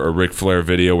Butcher or Ric Flair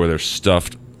video where they're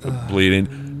stuffed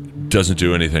bleeding, doesn't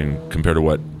do anything compared to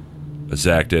what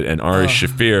Zach did. And Ari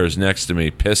Shaffir is next to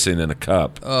me pissing in a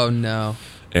cup. Oh no.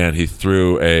 And he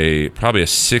threw probably a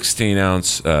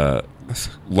 16-ounce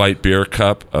light beer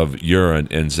cup of urine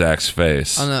in Zach's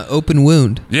face on an open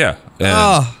wound. Yeah.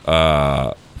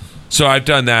 And, so I've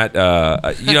done that.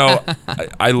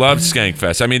 I love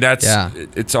Skankfest. I mean,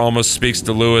 it almost speaks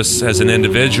to Lewis as an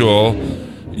individual.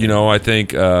 I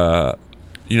think, you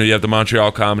have the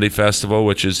Montreal Comedy Festival,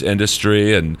 which is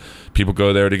industry, and people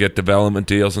go there to get development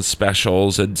deals and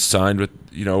specials and signed with,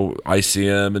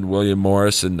 ICM and William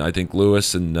Morris, and I think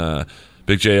Lewis and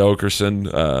Big J.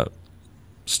 Okerson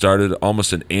started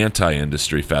almost an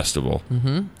anti-industry festival.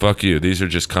 Mm-hmm. Fuck you. These are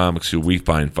just comics who we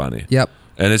find funny. Yep.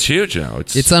 And it's huge now.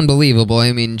 It's unbelievable.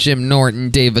 I mean, Jim Norton,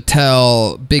 Dave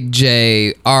Attell, Big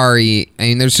J, Ari. I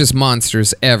mean, there's just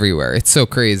monsters everywhere. It's so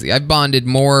crazy. I've bonded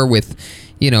more with,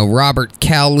 Robert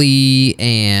Kelly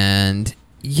and,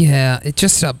 it's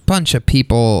just a bunch of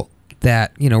people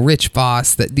that, Rich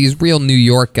Voss, that these real New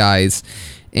York guys,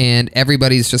 and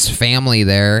everybody's just family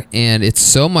there, and it's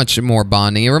so much more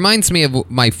bonding. It reminds me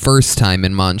of my first time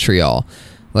in Montreal.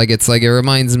 It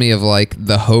reminds me of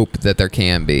the hope that there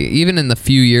can be. Even in the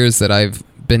few years that I've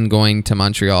been going to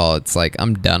Montreal, it's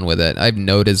I'm done with it. I have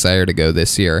no desire to go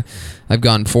this year. I've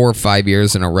gone 4 or 5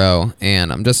 years in a row,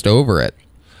 and I'm just over it.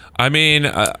 I mean,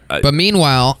 but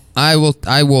meanwhile,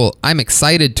 I'm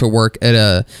excited to work at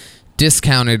a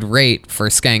discounted rate for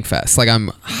Skankfest. I'm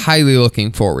highly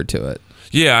looking forward to it.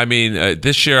 Yeah, I mean,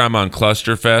 this year I'm on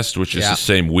Clusterfest, which is the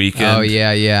same weekend. Oh,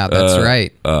 yeah, that's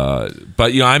right.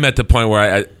 But, I'm at the point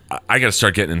where I got to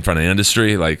start getting in front of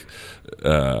industry. I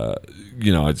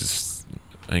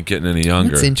ain't getting any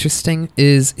younger. What's interesting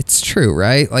is it's true,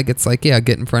 right? Get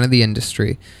in front of the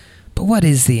industry. But what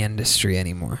is the industry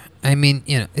anymore? I mean,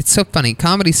 it's so funny.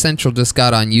 Comedy Central just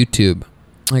got on YouTube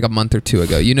a month or two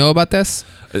ago. You know about this?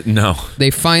 No.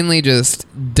 They finally just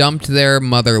dumped their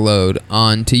mother load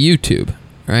onto YouTube,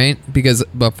 right? Because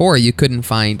before you couldn't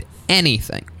find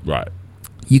anything. Right.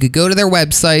 You could go to their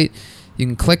website, you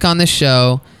can click on the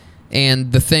show,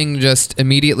 and the thing just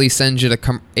immediately sends you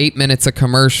to 8 minutes of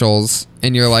commercials,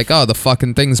 and you're like, oh, the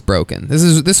fucking thing's broken.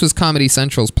 This was Comedy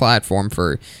Central's platform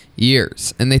for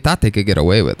years, and they thought they could get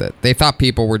away with it. They thought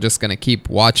people were just going to keep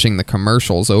watching the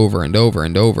commercials over and over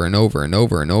and over and over and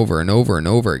over and over and over and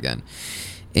over again,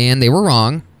 and they were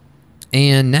wrong.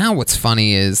 And now what's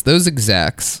funny is those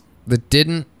execs that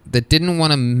didn't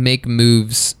want to make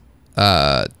moves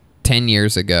 10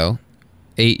 years ago,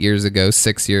 8 years ago,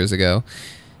 6 years ago,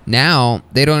 now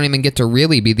they don't even get to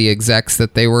really be the execs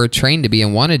that they were trained to be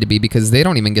and wanted to be, because they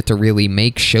don't even get to really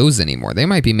make shows anymore. They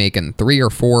might be making 3 or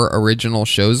 4 original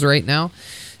shows right now.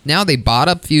 Now they bought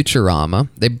up Futurama.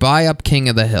 They buy up King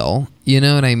of the Hill. You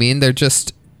know what I mean? They're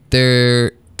just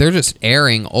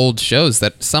airing old shows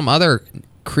that some other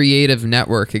creative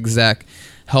network exec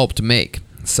helped make.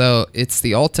 So it's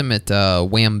the ultimate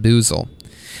whamboozle.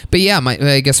 But yeah,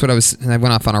 I guess I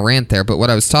went off on a rant there, but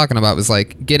what I was talking about was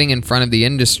like getting in front of the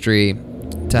industry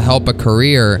to help a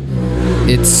career.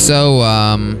 It's so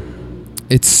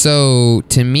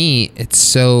to me, it's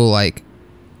so like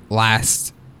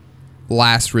last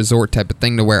resort type of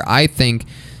thing, to where I think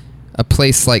a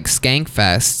place like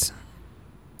Skankfest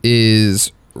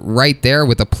is right there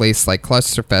with a place like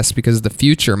Clusterfest, because the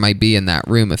future might be in that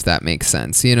room, if that makes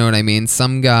sense. You know what I mean?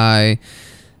 Some guy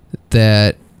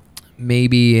that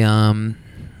maybe some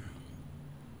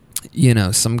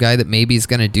guy that maybe is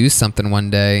going to do something one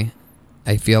day,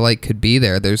 I feel like could be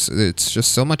there. It's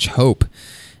just so much hope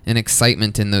and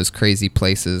excitement in those crazy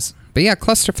places. But yeah,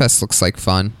 Clusterfest looks like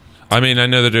fun. I mean, I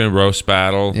know they're doing Roast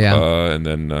Battle. Yeah. And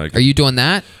then are you doing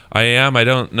that? I am. I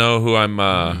don't know who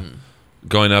I'm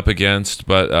going up against,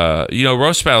 but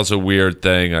Roast Battle's a weird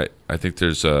thing. I think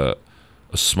there's a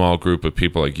small group of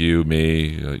people like you,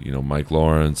 me, Mike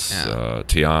Lawrence,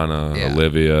 Tiana,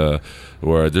 Olivia,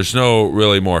 where there's no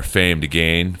really more fame to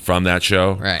gain from that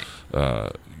show. Right.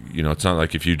 It's not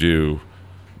like if you do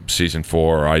season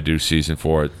 4 or I do season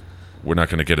 4, we're not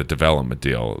going to get a development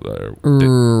deal.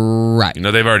 Right.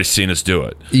 They've already seen us do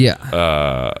it.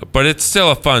 Yeah. But it's still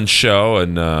a fun show,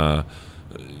 and I'm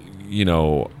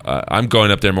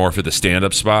going up there more for the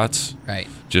stand-up spots. Right.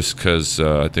 Just because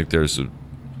I think there's a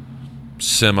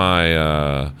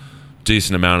semi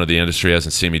decent amount of the industry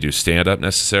hasn't seen me do stand-up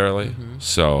necessarily. Mm-hmm.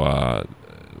 So,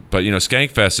 but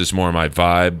Skankfest is more my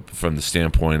vibe from the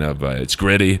standpoint of it's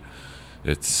gritty.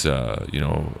 It's I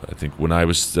think when I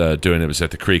was doing it was at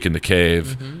the Creek in the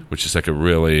Cave, which is like a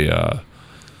really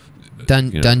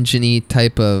dungeony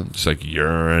type of. It's like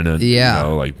urine and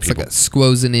like it's people, like a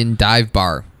squozing in dive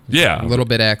bar. Yeah, a little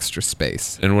bit extra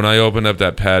space. And when I opened up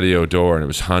that patio door, and it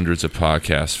was hundreds of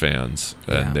podcast fans,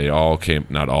 and they all came,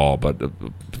 not all, but a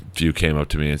few came up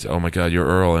to me and said, "Oh my God, you're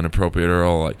Earl, Inappropriate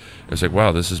Earl." Like, I was like,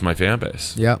 "Wow, this is my fan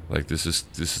base." Yeah, like this is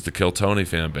the Kill Tony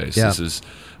fan base. Yeah. This is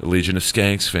a Legion of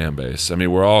Skanks fan base. I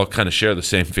mean, we're all kind of share the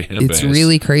same fan base. It's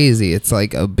really crazy. It's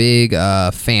like a big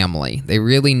family. They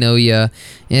really know you,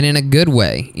 and in a good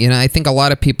way. I think a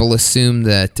lot of people assume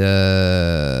that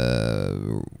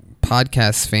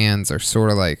podcast fans are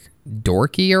sort of like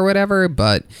dorky or whatever,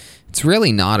 but it's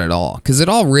really not at all, because it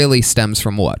all really stems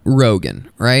from what? Rogan,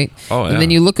 right? Oh, yeah. And then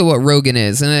you look at what Rogan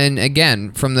is, and then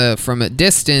again, from a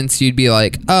distance, you'd be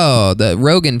like, oh, the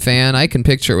Rogan fan, I can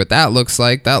picture what that looks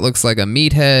like. That looks like a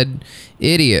meathead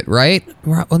idiot, right?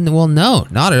 Well, no,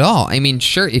 not at all. I mean,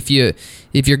 sure, if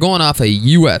you're going off a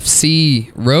UFC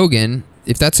Rogan,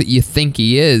 if that's what you think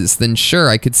he is, then sure,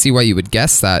 I could see why you would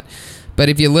guess that. But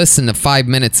if you listen to 5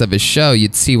 minutes of his show,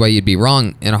 you'd see why you'd be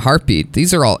wrong in a heartbeat.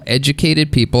 These are all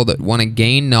educated people that want to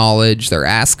gain knowledge. They're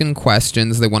asking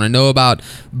questions. They want to know about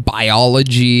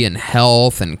biology and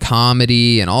health and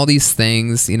comedy and all these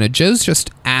things. Joe's just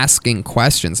asking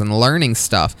questions and learning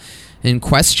stuff and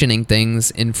questioning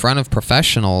things in front of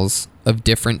professionals of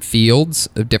different fields,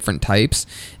 of different types.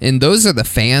 And those are the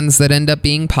fans that end up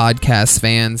being podcast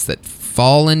fans that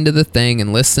fall into the thing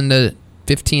and listen to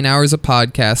 15 hours of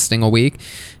podcasting a week.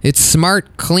 It's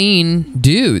smart, clean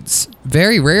dudes.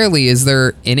 Very rarely is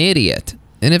there an idiot.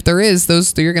 And if there is,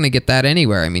 you're going to get that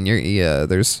anywhere. I mean,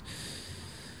 there's...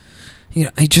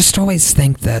 I just always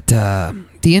think that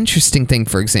the interesting thing,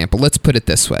 for example, let's put it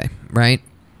this way, right?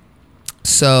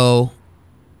 So,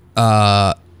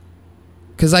 because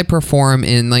I perform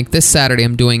in, like, this Saturday,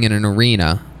 I'm doing an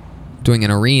arena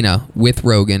with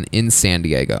Rogan in San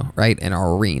Diego, right? An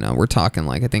arena. We're talking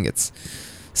like, I think it's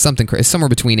something crazy, somewhere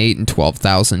between 8,000 and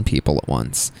 12,000 people at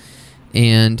once.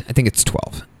 And I think it's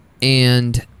 12.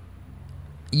 And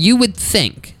you would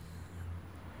think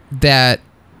that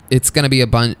it's going to be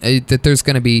that there's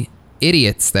going to be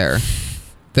idiots there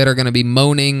that are going to be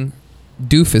moaning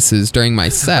doofuses during my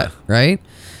set, right?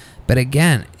 But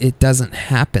again, it doesn't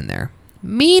happen there.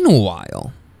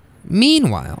 Meanwhile,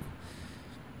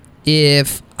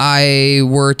 if I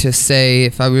were to say,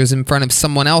 if I was in front of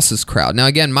someone else's crowd, now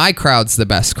again, my crowd's the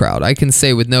best crowd. I can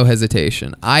say with no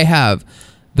hesitation, I have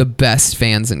the best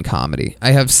fans in comedy.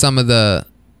 I have some of the,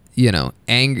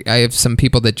 I have some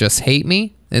people that just hate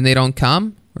me and they don't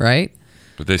come, right?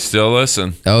 But they still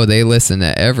listen. Oh, they listen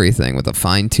to everything with a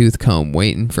fine-tooth comb,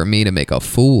 waiting for me to make a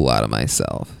fool out of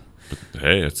myself. But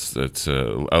hey, it's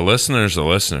a listener's a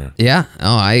listener. Yeah.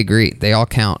 Oh, I agree. They all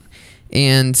count.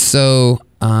 And so,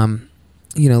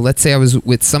 let's say I was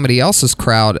with somebody else's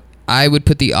crowd, I would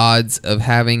put the odds of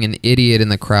having an idiot in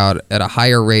the crowd at a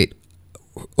higher rate,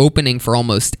 opening for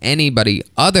almost anybody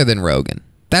other than Rogan.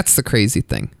 That's the crazy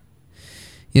thing.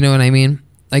 You know what I mean?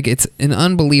 Like, it's an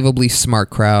unbelievably smart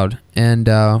crowd. And,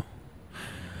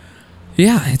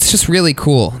 it's just really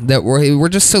cool that we're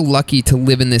just so lucky to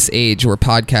live in this age where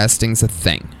podcasting's a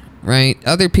thing, right?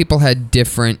 Other people had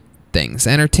different things.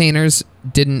 Entertainers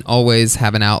didn't always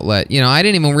have an outlet. I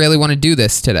didn't even really want to do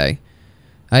this today.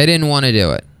 I didn't want to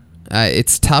do it.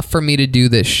 It's tough for me to do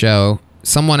this show.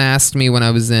 Someone asked me when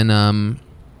I was in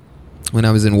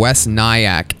West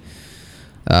Nyack.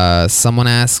 Someone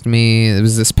asked me, it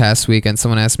was this past weekend,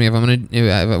 someone asked me if I'm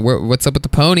gonna, what's up with the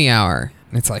Pony Hour?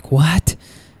 And it's like, what?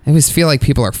 I always feel like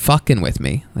people are fucking with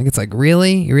me. Like, it's like,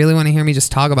 really? You really want to hear me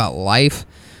just talk about life?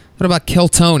 What about Kill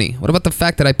Tony? What about the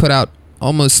fact that I put out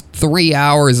almost 3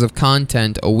 hours of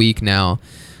content a week now,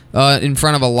 in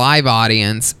front of a live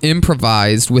audience,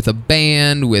 improvised with a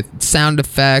band, with sound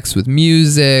effects, with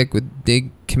music, with big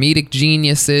comedic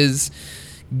geniuses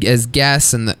as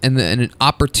guests, and an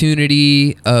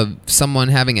opportunity of someone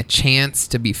having a chance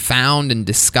to be found and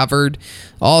discovered,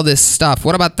 all this stuff.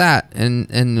 What about that?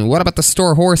 And what about the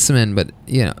Store Horsemen? But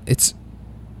it's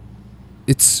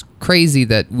crazy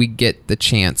that we get the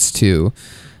chance to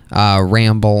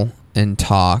ramble and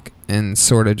talk and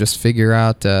sort of just figure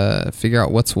out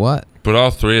what's what. But all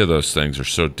three of those things are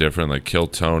so different. Like Kill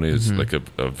Tony is like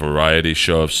a variety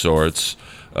show of sorts.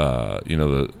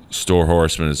 The Store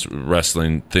Horseman is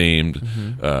wrestling themed,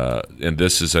 and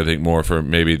this is, I think, more for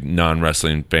maybe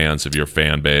non-wrestling fans of your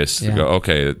fan base to go,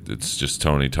 okay, it's just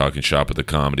Tony talking shop with a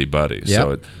comedy buddy. Yep.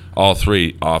 So all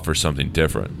three offer something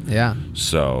different. Yeah.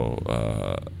 So,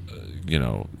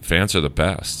 fans are the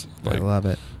best. I love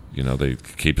it. They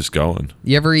keep us going.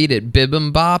 You ever eat at Bib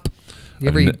and Bop?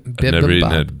 I've never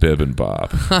eaten at Bib and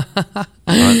Bob.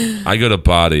 I go to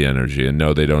Body Energy, and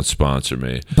no, they don't sponsor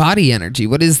me. Body Energy,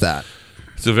 what is that?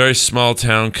 It's a very small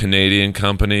town Canadian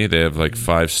company. They have like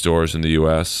 5 stores in the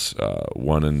U.S.,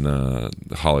 one in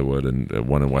Hollywood and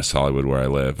one in West Hollywood where I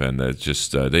live. And it's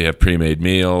just they have pre-made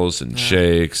meals and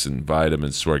shakes and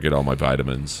vitamins, where I get all my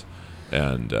vitamins.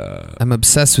 And I'm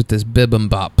obsessed with this Bib and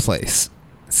Bop place.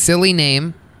 Silly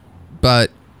name, but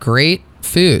great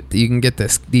food. You can get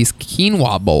these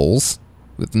quinoa bowls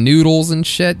with noodles and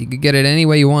shit. You can get it any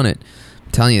way you want it.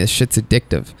 I'm telling you, this shit's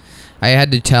addictive.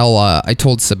 I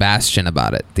told Sebastian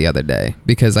about it the other day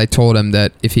because I told him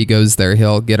that if he goes there,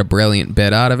 he'll get a brilliant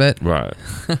bit out of it. Right.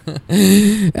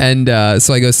 And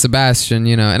so I go, Sebastian,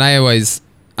 and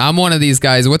I'm one of these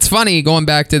guys. What's funny, going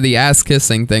back to the ass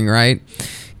kissing thing, right?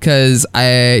 Because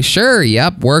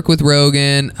work with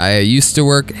Rogan. I used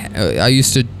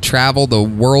to travel the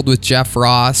world with Jeff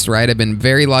Ross, right? I've been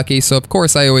very lucky. So, of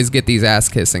course, I always get these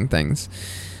ass-kissing things,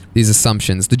 these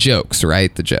assumptions, the jokes,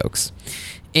 right? The jokes.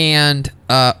 And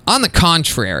on the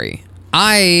contrary,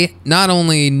 I not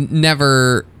only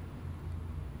never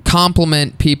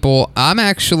compliment people, I'm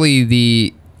actually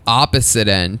the opposite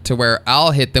end, to where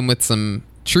I'll hit them with some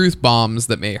truth bombs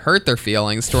that may hurt their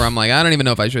feelings, to where I'm like, I don't even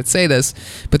know if I should say this,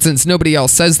 but since nobody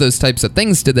else says those types of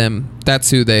things to them, that's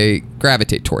who they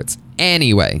gravitate towards.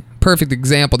 Anyway, perfect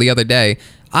example the other day,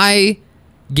 I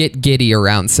get giddy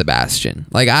around Sebastian.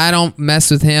 Like, I don't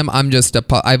mess with him.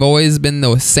 I've always been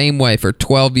the same way for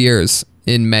 12 years.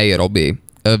 In May it'll be,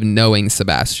 of knowing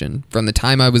Sebastian from the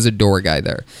time I was a door guy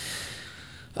there.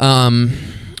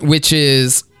 Which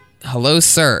is, hello,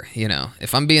 sir.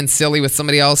 If I'm being silly with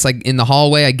somebody else, like in the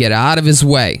hallway, I get out of his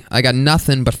way. I got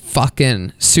nothing but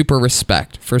fucking super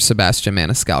respect for Sebastian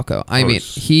Maniscalco. I mean,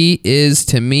 he is,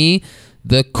 to me,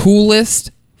 the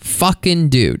coolest fucking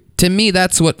dude. To me,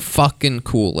 that's what fucking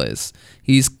cool is.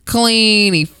 He's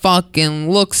clean. He fucking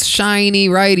looks shiny,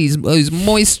 right? He's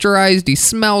moisturized. He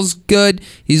smells good.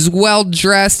 He's well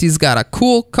dressed. He's got a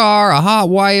cool car, a hot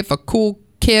wife, a cool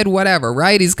kid, whatever,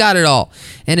 right? He's got it all.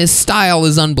 And his style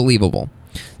is unbelievable.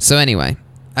 So anyway,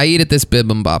 I eat at this Bib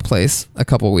and Bop place a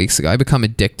couple of weeks ago. I become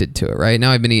addicted to it, right?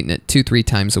 Now I've been eating it 2-3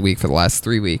 times a week for the last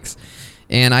 3 weeks.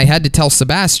 And I had to tell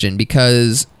Sebastian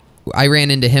because I ran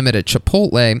into him at a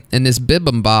Chipotle, and this Bib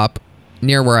and Bop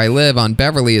near where I live on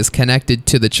Beverly is connected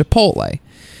to the Chipotle.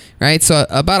 Right? So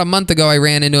about a month ago, I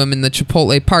ran into him in the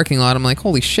Chipotle parking lot. I'm like,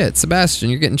 holy shit, Sebastian,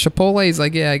 you're getting Chipotle? He's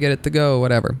like, yeah, I get it to go,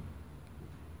 whatever.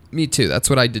 Me too. That's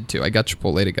what I did too. I got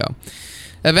Chipotle to go.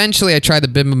 Eventually, I tried the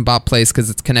bibimbap place because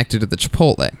it's connected to the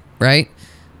Chipotle, right?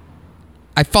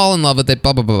 I fall in love with it,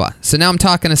 blah, blah, blah, blah. So now I'm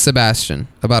talking to Sebastian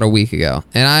about a week ago,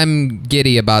 and I'm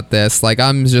giddy about this. Like,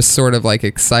 I'm just sort of, like,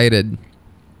 excited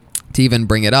to even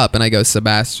bring it up. And I go,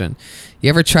 Sebastian, you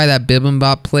ever try that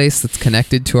bibimbap place that's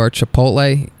connected to our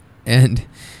Chipotle? And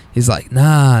he's like,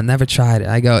 nah, never tried it.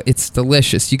 I go, it's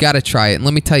delicious. You got to try it. And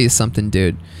let me tell you something,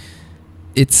 dude.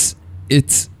 It's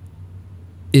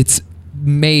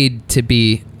made to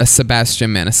be a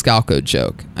Sebastian Maniscalco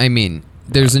joke. I mean,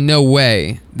 there's no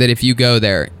way that if you go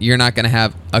there, you're not going to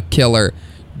have a killer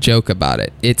joke about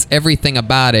it. It's everything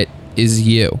about it is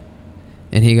you.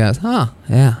 And he goes,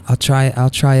 yeah, I'll try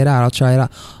it out.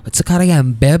 It's kind of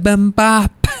again,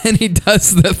 bibimbap. And he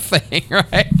does the thing,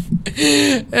 right?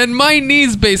 And my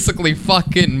knees basically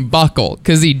fucking buckle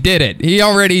because he did it. He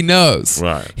already knows.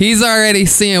 Right. He's already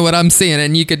seeing what I'm seeing,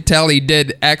 and you could tell he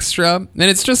did extra. And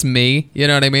it's just me, you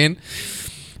know what I mean?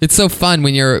 It's so fun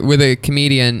when you're with a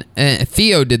comedian.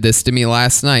 Theo did this to me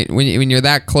last night. When you're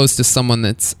that close to someone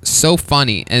that's so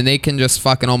funny and they can just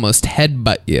fucking almost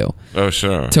headbutt you. Oh,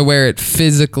 sure. To where it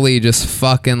physically just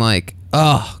fucking like,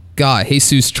 oh, God.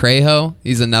 Jesus Trejo,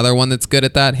 he's another one that's good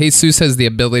at that. Jesus has the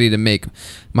ability to make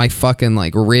my fucking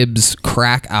like ribs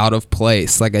crack out of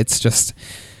place. Like it's just...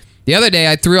 The other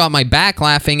day, I threw out my back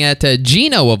laughing at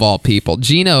Gino, of all people.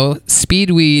 Gino,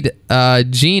 Speedweed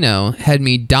Gino, had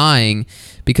me dying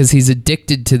because he's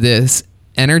addicted to this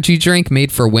energy drink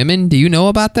made for women. Do you know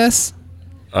about this?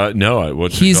 No,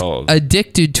 what's it called? He's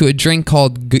addicted to a drink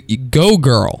called Go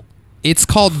Girl. It's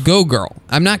called Go Girl.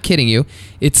 I'm not kidding you.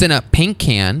 It's in a pink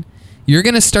can. You're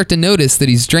going to start to notice that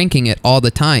he's drinking it all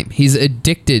the time. He's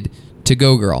addicted to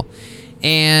Go Girl.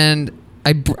 And...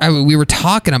 we were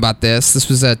talking about this. This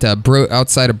was at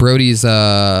outside of Brody's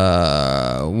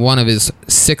one of his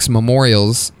 6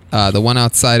 memorials, the one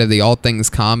outside of the All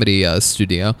Things Comedy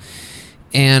studio.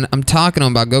 And I'm talking to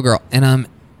him about Go Girl, and I'm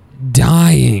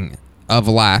dying of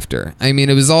laughter. I mean,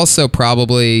 it was also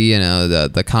probably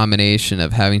the combination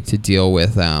of having to deal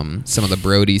with some of the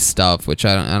Brody stuff, which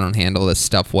I don't handle this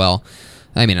stuff well.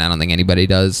 I mean, I don't think anybody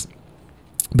does.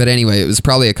 But anyway, it was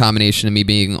probably a combination of me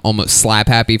being almost slap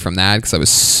happy from that because I was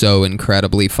so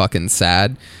incredibly fucking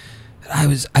sad.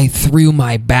 I threw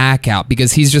my back out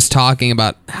because he's just talking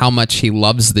about how much he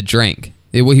loves the drink.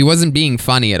 He wasn't being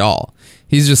funny at all.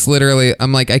 He's just literally,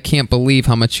 I'm like, I can't believe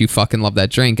how much you fucking love that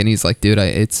drink. And he's like, dude,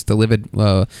 it's delivered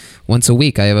once a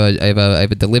week. I have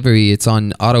a delivery. It's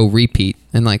on auto repeat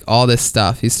and like all this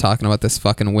stuff. He's talking about this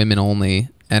fucking women only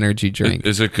energy drink.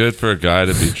 Is it good for a guy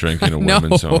to be drinking a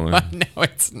women's only? No,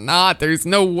 it's not. There's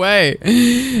no way.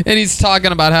 And he's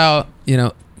talking about how,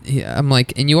 I'm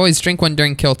like, and you always drink one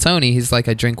during Kill Tony. He's like,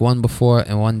 I drink one before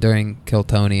and one during Kill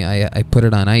Tony. I put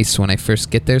it on ice when I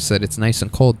first get there so that it's nice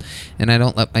and cold. And I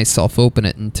don't let myself open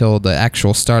it until the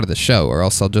actual start of the show, or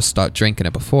else I'll just start drinking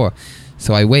it before.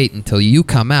 So I wait until you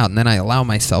come out, and then I allow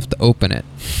myself to open it.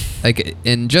 Like,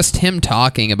 and just him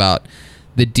talking about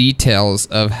the details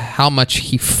of how much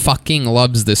he fucking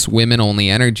loves this women-only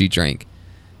energy drink.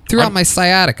 Throughout my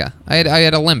sciatica. I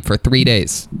had a limp for 3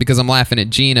 days because I'm laughing at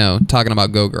Gino talking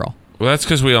about Go Girl. Well, that's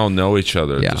because we all know each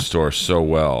other at the store so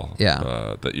well.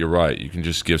 Yeah. That you're right. You can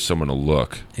just give someone a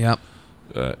look. Yep.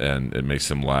 And it makes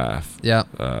them laugh.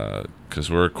 Yep. Because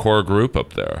we're a core group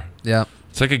up there. Yep.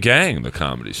 It's like a gang, the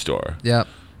Comedy Store. Yep.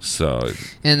 So,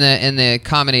 and the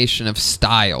combination of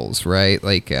styles, right?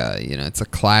 Like, it's a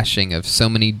clashing of so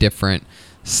many different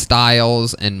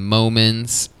styles and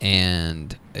moments,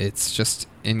 and it's just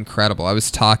incredible. I was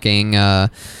talking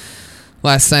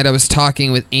last night. I was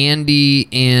talking with Andy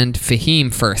and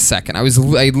Fahim for a second. I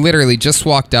literally just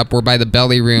walked up. We're by the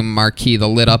belly room marquee, the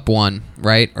lit up one,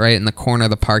 right in the corner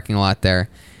of the parking lot there,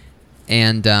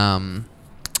 and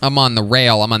I'm on the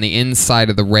rail. I'm on the inside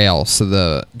of the rail, so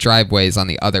the driveway's on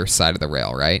the other side of the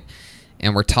rail, right?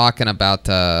 And we're talking about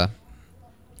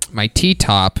my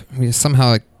T-top.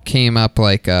 Somehow it came up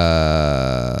like,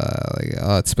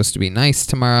 oh, it's supposed to be nice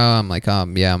tomorrow. I'm like, yeah,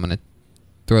 I'm going to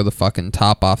throw the fucking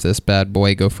top off this bad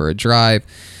boy, go for a drive.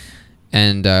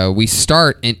 And we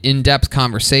start an in-depth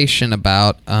conversation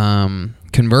about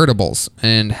convertibles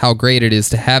and how great it is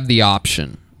to have the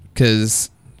option, because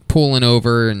pulling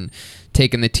over and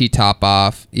taking the T-top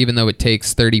off, even though it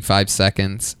takes 35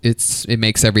 seconds, it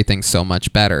makes everything so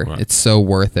much better. Right. It's so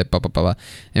worth it, blah, blah, blah, blah.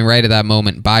 And right at that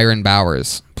moment, Byron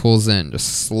Bowers pulls in,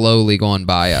 just slowly going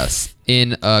by us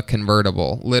in a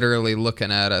convertible, literally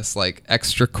looking at us like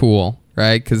extra cool,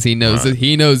 right? Because he knows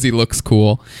he knows he looks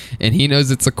cool, and he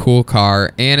knows it's a cool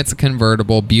car, and it's a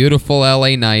convertible, beautiful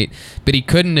LA night. But he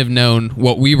couldn't have known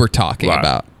what we were talking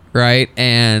about, right?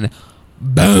 And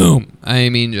boom! I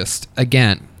mean, just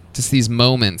these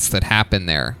moments that happen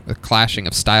there, the clashing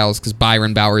of styles. Because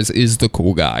Byron Bowers is the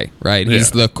cool guy, right?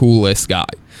 He's the coolest guy.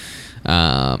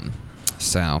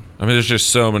 So I mean, there's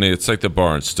just so many. It's like the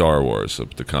bar in Star Wars,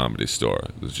 the Comedy Store.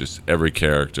 There's just every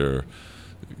character,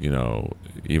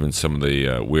 even some of the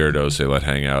weirdos they let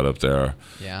hang out up there.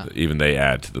 Yeah. Even they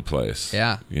add to the place.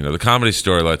 Yeah. The Comedy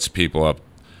Store lets people up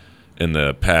in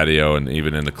the patio and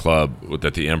even in the club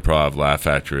at the Improv Laugh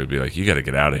Factory would be like, you got to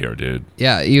get out of here, dude.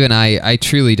 Yeah. Even I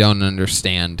truly don't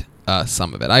understand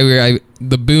some of it.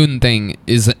 The Boone thing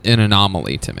is an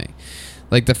anomaly to me.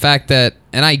 Like the fact that,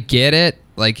 and I get it.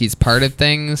 Like he's part of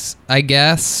things, I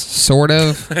guess, sort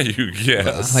of. You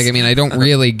guess. I mean, I don't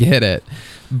really get it,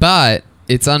 but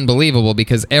it's unbelievable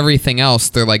because everything else,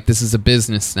 they're like, this is a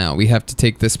business now. We have to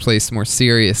take this place more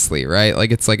seriously, right?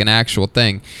 Like it's like an actual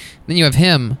thing. Then you have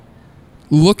him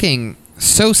looking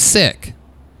so sick.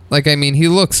 Like, I mean, he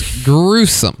looks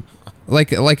gruesome,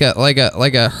 like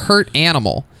a hurt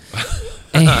animal.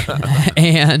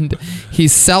 And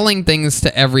he's selling things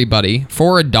to everybody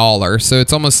for $1, so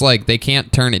it's almost like they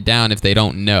can't turn it down if they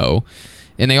don't know.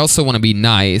 And they also want to be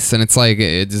nice, and it's like,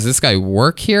 does this guy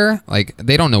work here? Like,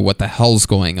 they don't know what the hell's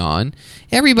going on.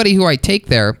 Everybody who I take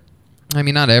there, I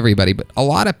mean, not everybody, but a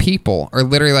lot of people are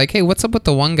literally like, hey, what's up with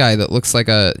the one guy that looks like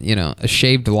a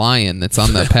shaved lion that's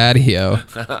on the patio?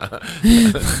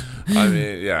 I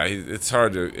mean, yeah, it's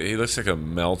hard to. He looks like a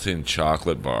melting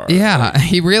chocolate bar. Yeah,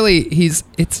 he's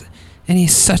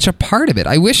such a part of it.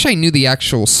 I wish I knew the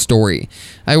actual story.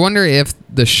 I wonder if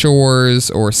the Shores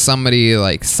or somebody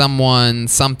like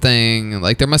something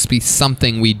like there must be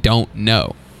something we don't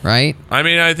know, right? I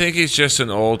mean, I think he's just an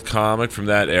old comic from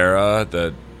that era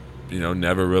that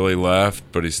never really left,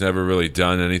 but he's never really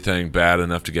done anything bad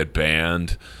enough to get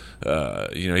banned.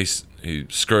 He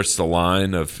skirts the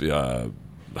line of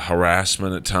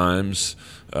harassment at times.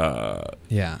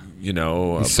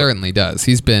 He certainly does.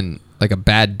 He's been like a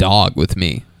bad dog with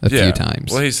me a few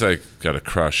times. Well, he's like got a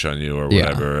crush on you or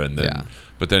whatever, and then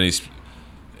but then he's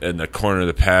in the corner of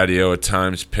the patio at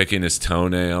times picking his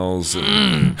toenails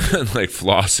and like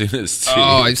flossing his teeth.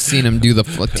 Oh, I've seen him do the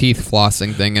teeth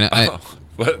flossing thing, and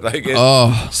but like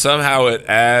somehow it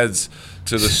adds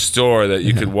to the store that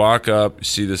you could walk up,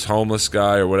 see this homeless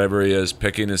guy or whatever he is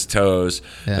picking his toes,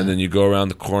 and then you go around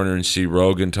the corner and see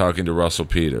Rogan talking to Russell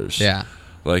Peters. Yeah.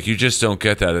 Like, you just don't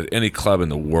get that at any club in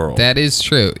the world. That is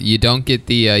true. You don't get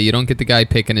the guy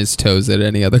picking his toes at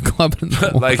any other club in the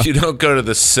world. Like, you don't go to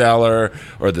the Cellar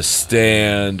or the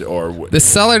Stand or the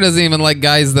Cellar doesn't even like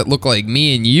guys that look like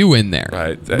me and you in there.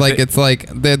 Right. Like it's like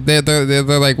they're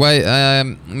like, why?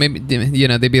 Maybe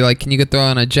they'd be like, can you go throw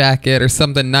on a jacket or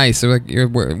something nice? Or like,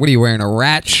 what are you wearing, a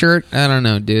rat shirt? I don't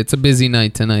know, dude. It's a busy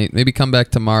night tonight. Maybe come back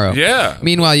tomorrow. Yeah.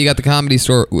 Meanwhile, you got the Comedy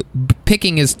Store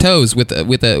picking his toes with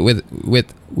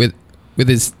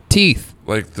his teeth.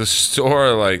 Like the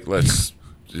store, like lets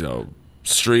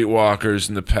streetwalkers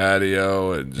in the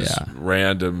patio and just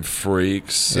random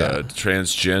freaks,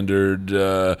 transgendered,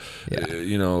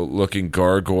 looking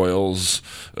gargoyles,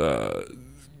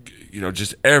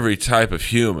 just every type of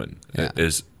human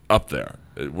is up there.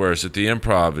 Whereas at the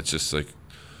Improv, it's just like,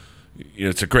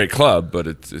 it's a great club, but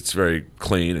it's very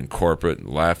clean and corporate. And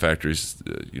Laugh Factory's,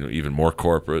 even more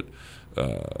corporate.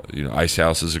 Ice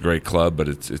House is a great club, but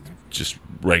it's just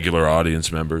regular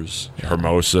audience members.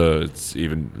 Hermosa, it's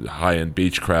even high-end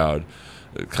beach crowd.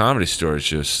 The Comedy Store is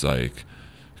just like,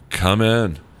 come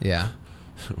in. Yeah.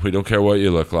 We don't care what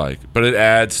you look like. But it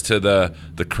adds to the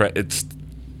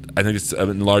I think it's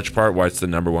in large part why it's the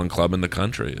number one club in the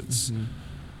country. It's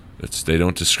they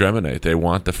don't discriminate. They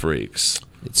want the freaks.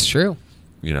 It's true.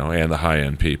 And the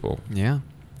high-end people. Yeah.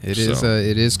 It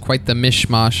is quite the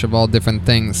mishmash of all different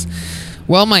things.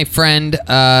 Well, my friend,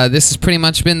 this has pretty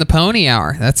much been the Pony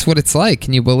Hour. That's what it's like.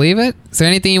 Can you believe it? Is there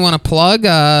anything you want to plug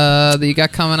that you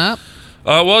got coming up?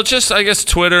 Well, just, I guess,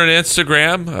 Twitter and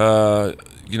Instagram.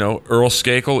 Earl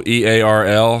Skakel,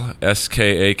 EARL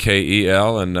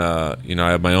SKAKEL. And,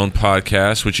 I have my own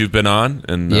podcast, which you've been on.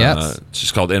 And it's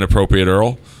just called Inappropriate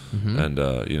Earl. Mm-hmm. And,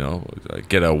 I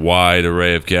get a wide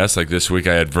array of guests. Like this week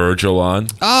I had Virgil on.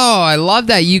 Oh, I love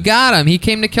that. You got him. He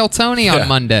came to Kill Tony on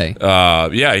Monday.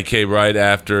 He came right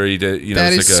after he did.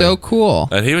 That is so cool.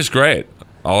 And he was great.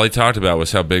 All he talked about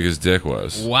was how big his dick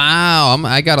was. Wow.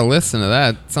 I got to listen to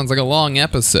that. Sounds like a long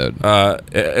episode.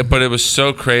 But it was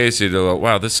so crazy to,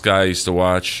 wow, this guy I used to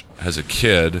watch as a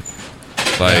kid.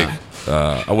 Like... Yeah.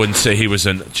 I wouldn't say he was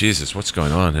in. Jesus, what's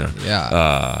going on here?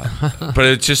 Yeah. But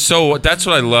it's just so. That's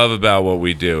what I love about what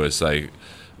we do. It's like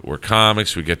we're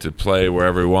comics. We get to play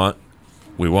wherever we want.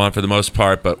 We want for the most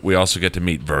part, but we also get to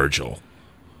meet Virgil.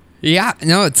 Yeah,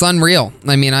 no, it's unreal.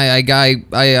 I mean, I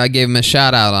gave him a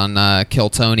shout out on Kill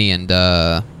Tony, and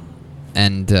the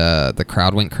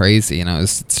crowd went crazy. You know,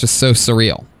 it's just so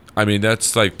surreal. I mean,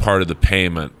 that's like part of the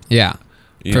payment. Yeah,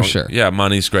 for sure. Yeah,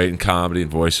 money's great in comedy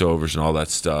and voiceovers and all that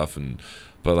stuff,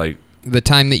 but like the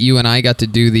time that you and I got to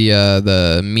do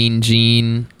the Mean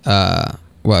Gene, what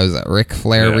was that, Ric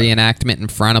Flair reenactment in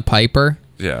front of Piper.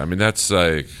 Yeah, I mean that's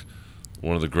like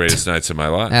one of the greatest nights of my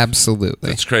life. Absolutely.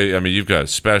 It's crazy. I mean, you've got a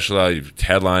special out, you've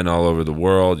headline all over the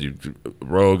world, you've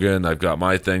Rogan, I've got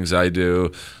my things I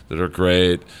do that are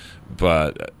great,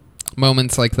 but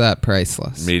moments like that,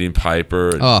 priceless. Meeting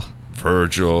Piper and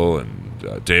Virgil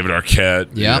and David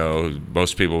Arquette, you know,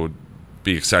 most people would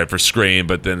be excited for Scream,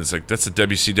 but then it's like, that's a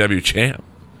WCW champ.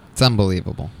 It's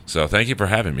unbelievable. So thank you for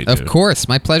having me, dude. Of course.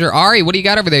 My pleasure. Ari, what do you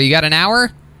got over there? You got an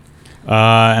hour?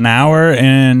 An hour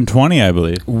and 20, I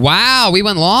believe. Wow, we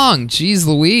went long. Jeez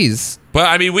Louise. But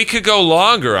I mean, we could go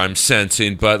longer, I'm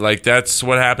sensing, but like that's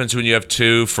what happens when you have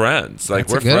two friends. Like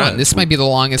that's we're a good friends. One. This might be the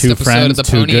longest two episode friends, of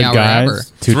the Pony Hour ever.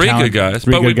 Three good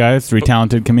guys. Three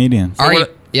talented comedians. Ari,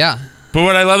 yeah. But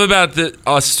what I love about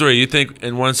us three, you think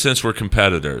in one sense we're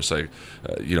competitors. Like,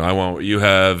 you know, I want what you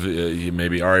have.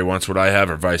 Maybe Ari wants what I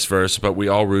have, or vice versa. But we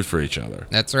all root for each other.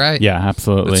 That's right. Yeah,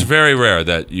 absolutely. It's very rare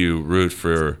that you root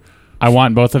for. I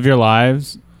want both of your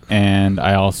lives, and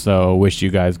I also wish you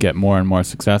guys get more and more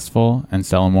successful and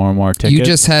selling more and more tickets. You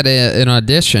just had an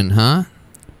audition, huh?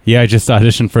 Yeah, I just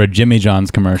auditioned for a Jimmy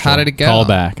John's commercial. How did it go?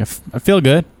 Callback. I feel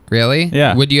good. Really?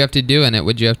 Yeah. What do you have to do in it?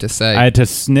 What did you have to say? I had to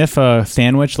sniff a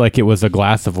sandwich like it was a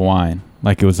glass of wine.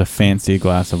 Like it was a fancy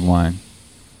glass of wine.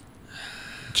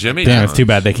 Jimmy Damn, John's. it's too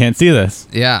bad they can't see this.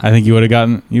 Yeah. I think you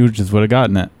just would have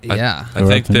gotten it. Yeah. I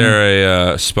think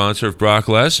they're a sponsor of Brock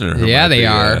Lesnar. Yeah, they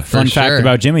are. Fun fact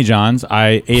about Jimmy John's,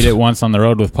 I ate it once on the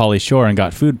road with Pauly Shore and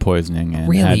got food poisoning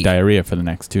and had diarrhea for the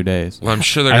next 2 days. Well, I'm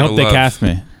sure they're I going to hope they cast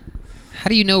me. How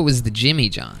do you know it was the Jimmy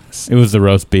John's? It was the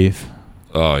roast beef.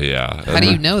 Oh, yeah. How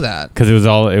do you know that? Because it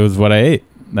was what I ate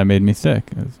that made me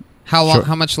sick. How long?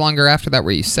 How much longer after that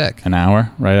were you sick? An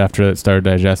hour, right after it started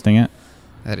digesting it.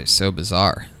 That is so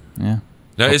bizarre. Yeah.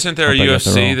 Now, isn't there a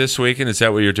UFC this weekend? Is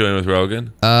that what you're doing with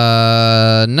Rogan?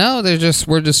 No.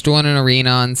 We're just doing an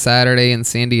arena on Saturday in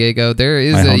San Diego. There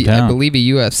is I believe, a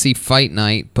UFC fight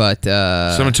night, but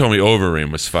someone told me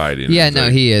Overeem was fighting. Yeah, no,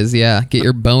 he is. Yeah, get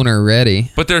your boner ready.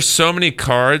 But there's so many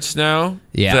cards now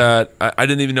that I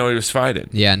didn't even know he was fighting.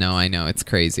 Yeah, no, I know, it's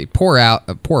crazy. Poor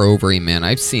Overeem, man.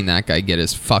 I've seen that guy get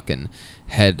his fucking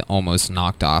head almost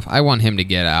knocked off. I want him to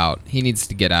get out. He needs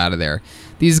to get out of there.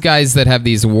 These guys that have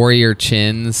these warrior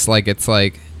chins,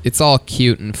 it's all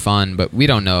cute and fun, but we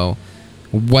don't know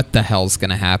what the hell's going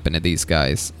to happen to these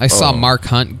guys. I saw Mark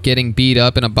Hunt getting beat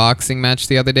up in a boxing match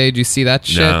the other day. Did you see that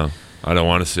shit? No, I don't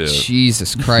want to see it.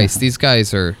 Jesus Christ. These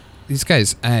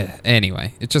guys,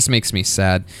 anyway, it just makes me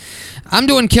sad. I'm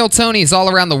doing Kill Tonys all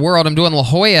around the world. I'm doing La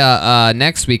Jolla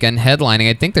next weekend, headlining.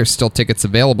 I think there's still tickets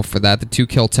available for that. The 2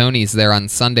 Kill Tonys there on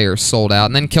Sunday are sold out.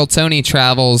 And then Kill Tony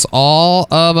travels all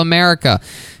of America.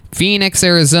 Phoenix,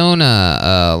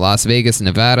 Arizona, Las Vegas,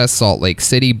 Nevada, Salt Lake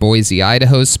City, Boise,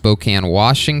 Idaho, Spokane,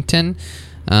 Washington,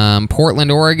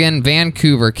 Portland, Oregon,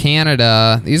 Vancouver,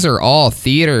 Canada. These are all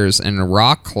theaters and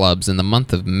rock clubs in the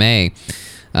month of May.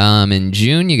 In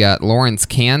June, you got Lawrence,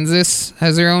 Kansas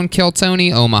has their own Kill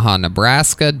Tony, Omaha,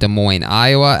 Nebraska, Des Moines,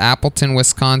 Iowa, Appleton,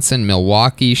 Wisconsin,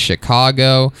 Milwaukee,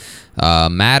 Chicago,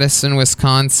 Madison,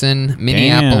 Wisconsin,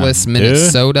 Minneapolis,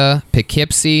 Minnesota,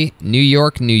 Poughkeepsie, New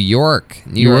York City. You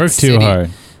work too hard.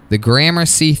 The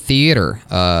Gramercy Theater,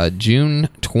 June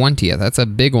 20th. That's a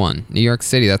big one. New York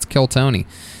City. That's Kill Tony.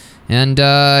 And,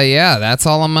 that's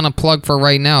all I'm going to plug for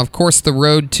right now. Of course, the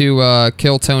road to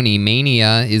Kill Tony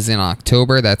Mania is in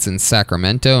October. That's in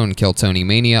Sacramento. And Kill Tony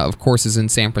Mania, of course, is in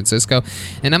San Francisco.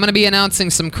 And I'm going to be announcing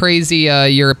some crazy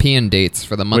European dates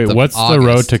for the month of August. What's the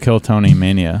road to Kill Tony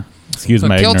Mania? Excuse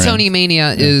my ignorance. Kill Tony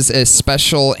Mania is a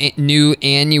special new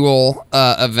annual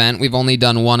event. We've only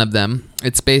done one of them.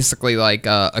 It's basically like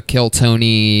a Kill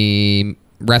Tony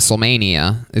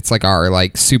WrestleMania. It's like our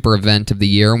super event of the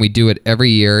year, and we do it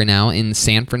every year now in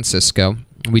San Francisco.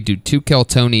 We do 2 Kill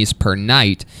Tonys per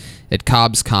night at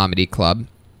Cobb's Comedy Club.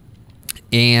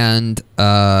 And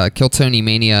Kill Tony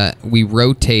Mania, we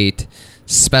rotate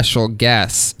special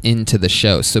guests into the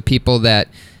show. So people that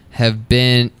have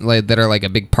been that are a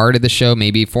big part of the show,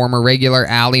 maybe former regular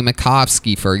Ali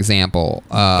Makovsky, for example.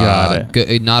 Got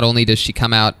it. Not only does she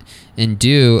come out and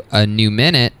do a new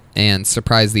minute and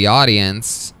surprise the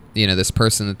audience, this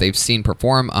person that they've seen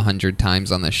perform 100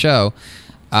 times on the show,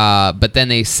 but then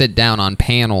they sit down on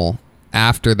panel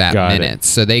after that minute,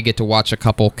 so they get to watch a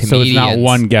couple comedians. So it's not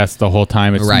one guest the whole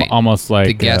time. It's almost like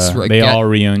the guests, they all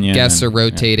reunion. Guests are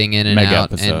rotating in and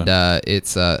out, episode. And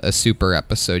it's a super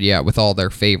episode. Yeah, with all their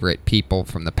favorite people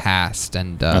from the past,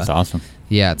 and that's awesome.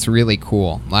 Yeah, it's really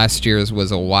cool. Last year's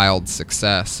was a wild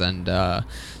success, and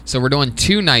so we're doing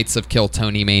 2 nights of Kill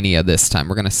Tony Mania this time.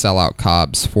 We're going to sell out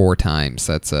Cobb's 4 times.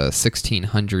 That's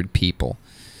 1,600 people.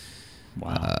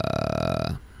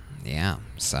 Wow. Yeah,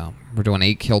 so we're doing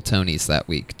 8 Kill Tonys that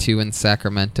week. 2 in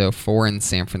Sacramento, 4 in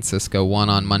San Francisco, 1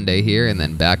 on Monday here, and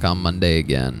then back on Monday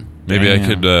again. Maybe I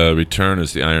could return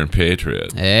as the Iron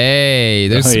Patriot. Hey,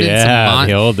 there's been some...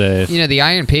 the old days. The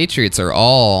Iron Patriots are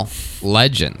all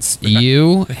legends.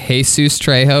 You, Jesus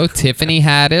Trejo, Tiffany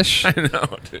Haddish. I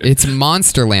know, dude. It's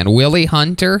Monsterland. Willie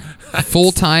Hunter,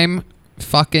 full-time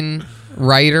fucking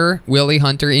writer. Willie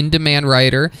Hunter, in-demand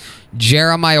writer.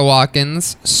 Jeremiah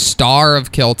Watkins, star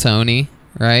of Kill Tony,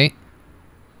 right?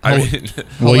 I mean,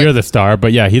 well, you're the star,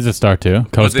 but yeah, he's a star too.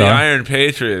 Co-star. But the Iron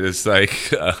Patriot is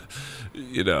like,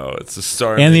 it's a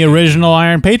star. And the original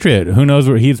Iron Patriot. Who knows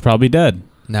where he's probably dead.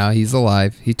 No, he's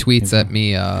alive. He tweets at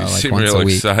me like once a week. You seem real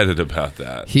excited about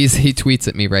that. He tweets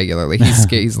at me regularly.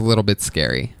 He's a little bit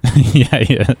scary. Yeah,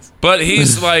 he is. But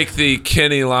he's like the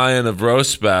Kenny Lyon of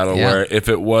Roast Battle, where if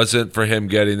it wasn't for him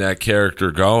getting that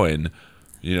character going...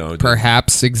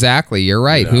 perhaps exactly. You're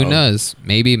right. Who knows?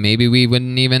 Maybe we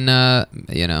wouldn't even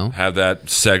have that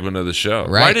segment of the show.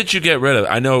 Right. Why did you get rid of it?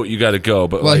 I know you got to go,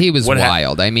 but he was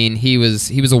wild. I mean, he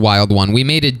was a wild one. We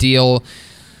made a deal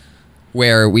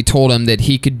where we told him that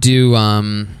he could do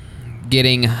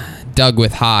Getting Dug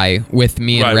with High with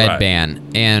me and Red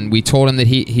Band, and we told him that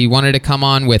he wanted to come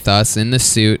on with us in the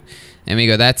suit. And we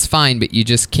go, that's fine, but you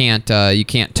just can't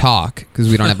talk because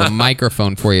we don't have a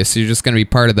microphone for you. So you're just going to be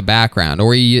part of the background.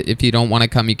 Or if you don't want to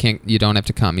come, you don't have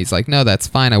to come. He's like, no, that's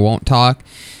fine. I won't talk.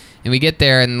 And we get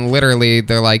there, and literally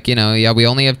they're like, we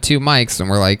only have 2 mics. And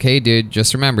we're like, hey, dude,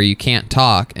 just remember, you can't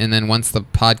talk. And then once the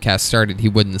podcast started, he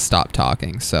wouldn't stop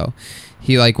talking. So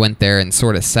he went there and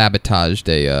sort of sabotaged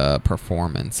a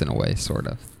performance in a way, sort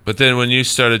of. But then when you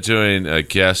started doing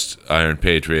guest Iron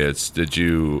Patriots, did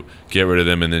you get rid of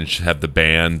them and then have the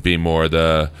band be more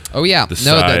the... Oh, yeah.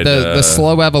 The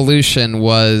slow evolution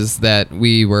was that I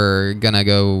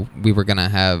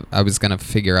was going to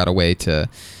figure out a way to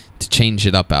change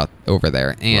it up out over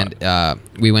there. And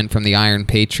we went from the Iron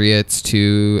Patriots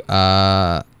to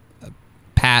Pat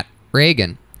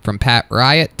Reagan, from Pat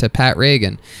Riot to Pat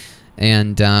Reagan.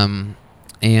 And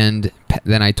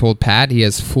then I told Pat he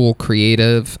has full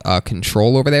creative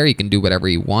control over there. He can do whatever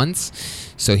he wants.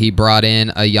 So he brought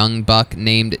in a young buck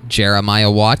named Jeremiah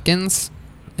Watkins,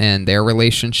 and their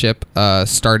relationship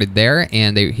started there.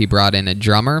 And he brought in a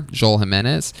drummer, Joel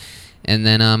Jimenez, and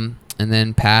then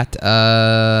Pat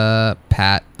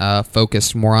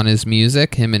focused more on his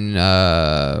music. Him and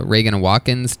Reagan and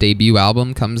Watkins' debut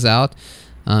album comes out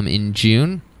in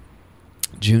June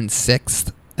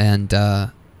 6th, and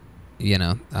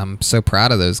I'm so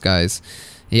proud of those guys.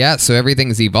 Yeah, so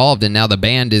everything's evolved, and now the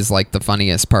band is the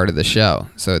funniest part of the show.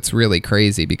 So it's really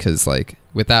crazy because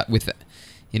without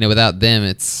them,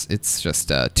 it's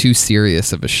just too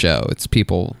serious of a show. It's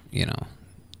people,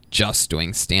 just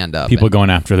doing stand up. People going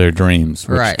after their dreams,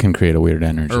 which can create a weird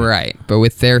energy. Right, but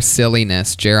with their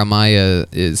silliness, Jeremiah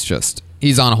is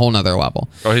he's on a whole nother level.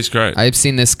 Oh, he's great. I've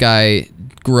seen this guy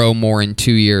grow more in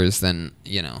 2 years than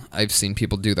I've seen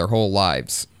people do their whole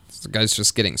lives. The guy's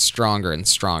just getting stronger and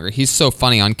stronger. He's so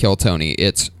funny on Kill Tony,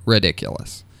 it's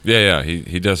ridiculous. Yeah,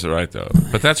 he does it right though.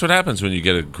 But that's what happens when you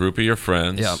get a group of your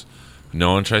friends. Yep.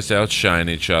 No one tries to outshine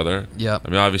each other. Yep. I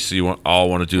mean, obviously you all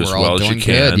want to do as well as you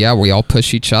can. Good. Yeah, we all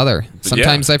push each other.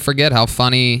 Sometimes I forget how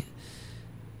funny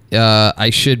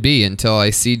I should be until I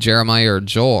see Jeremiah or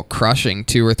Joel crushing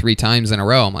 2 or 3 times in a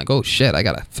row. I'm like, oh shit, I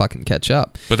gotta fucking catch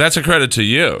up. But that's a credit to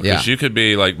you, because you could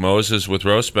be like Moses with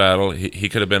Roast Battle. He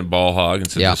could have been ball hog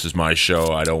and said, this is my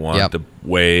show. I don't want the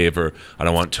wave, or I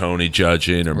don't want Tony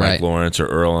judging, or Mike Lawrence or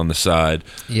Earl on the side.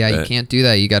 Yeah, you can't do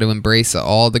that. You got to embrace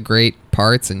all the great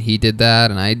parts, and he did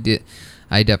that, and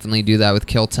I definitely do that with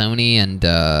Kill Tony, and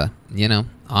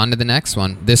on to the next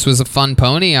one. This was a fun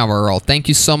Pony Hour, Earl. Thank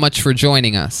you so much for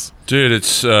joining us. Dude,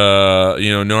 it's,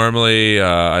 normally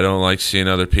I don't like seeing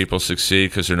other people succeed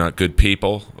because they're not good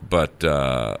people,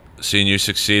 but seeing you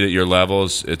succeed at your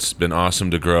levels, it's been awesome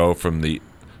to grow from the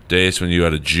days when you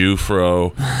had a Jew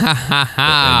fro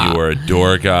and you were a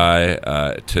door guy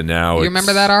to now. You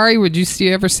remember that, Ari? Would you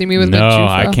ever see me with a Jew fro? No,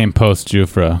 I came post Jew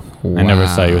fro. Wow. I never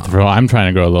saw you with the fro. I'm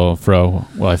trying to grow a little fro.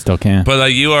 Well, I still can.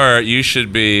 But you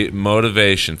should be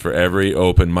motivation for every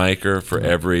open micer, for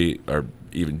every or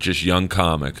even just young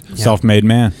comic. Self-made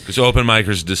man. Because open micer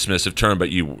is a dismissive term, but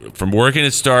you, from working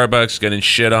at Starbucks, getting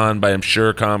shit on by, I'm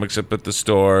sure, comics up at the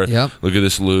store. Yep. Look at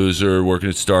this loser working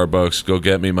at Starbucks. Go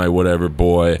get me my whatever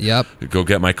boy. Yep. Go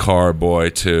get my car boy,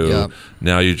 too. Yep.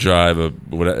 Now you drive a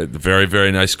very,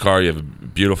 very nice car. You have a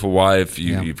beautiful wife.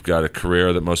 You've got a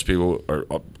career that most people, or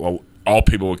all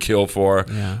people would kill for.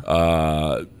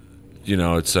 Yeah.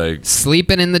 It's like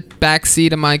sleeping in the back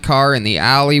seat of my car in the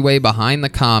alleyway behind the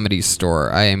Comedy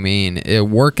Store. I mean,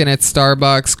 working at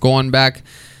Starbucks, going back,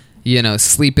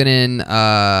 sleeping in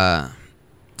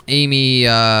Amy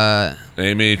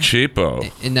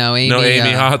Cheapo.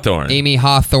 Amy Hawthorne. Amy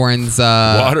Hawthorne's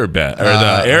waterbed or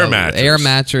the air mattress. Air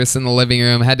mattress in the living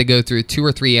room. Had to go through 2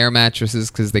 or 3 air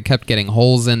mattresses because they kept getting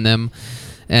holes in them.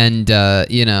 And, a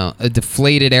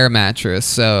deflated air mattress.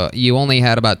 So you only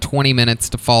had about 20 minutes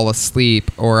to fall asleep,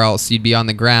 or else you'd be on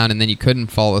the ground and then you couldn't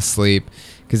fall asleep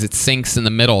because it sinks in the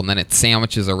middle and then it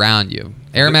sandwiches around you.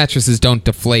 Air mattresses don't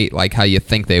deflate like how you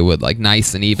think they would, like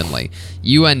nice and evenly.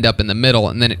 You end up in the middle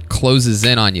and then it closes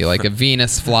in on you like a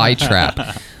Venus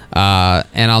flytrap.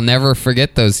 And I'll never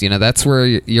forget those. That's where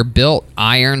you're built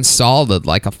iron solid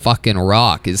like a fucking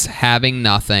rock, is having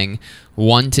nothing,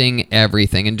 wanting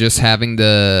everything, and just having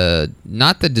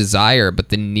not the desire, but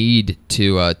the need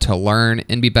to learn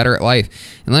and be better at life.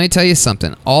 And let me tell you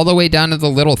something, all the way down to the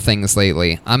little things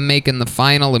lately, I'm making the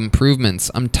final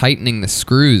improvements. I'm tightening the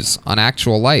screws on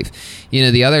actual life.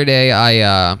 The other day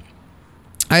I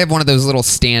have one of those little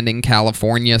standing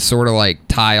California sort of like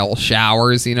tile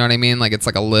showers, you know what I mean? Like it's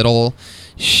like a little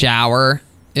shower.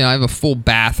 I have a full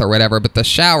bath or whatever, but the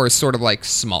shower is sort of like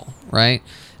small, right?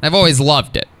 And I've always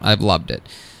loved it. I've loved it.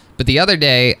 But the other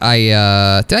day,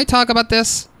 did I talk about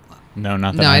this? No,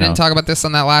 not that I didn't talk about this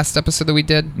on that last episode that we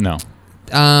did. No.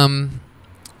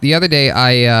 The other day,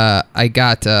 I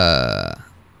got a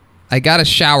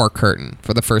shower curtain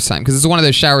for the first time because it's one of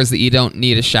those showers that you don't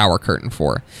need a shower curtain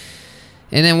for.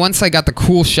 And then once I got the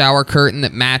cool shower curtain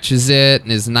that matches it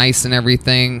and is nice and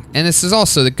everything, and this is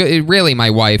also really my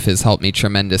wife has helped me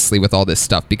tremendously with all this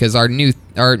stuff, because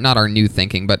not our new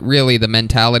thinking, but really the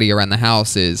mentality around the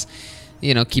house is,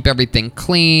 keep everything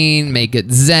clean, make it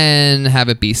zen, have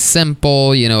it be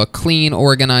simple. A clean,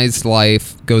 organized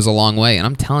life goes a long way. And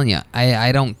I'm telling you,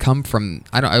 I don't come from,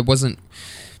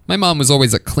 my mom was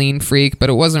always a clean freak, but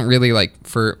it wasn't really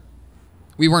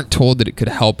we weren't told that it could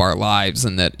help our lives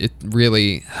and that it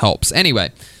really helps.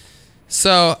 Anyway,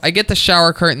 so I get the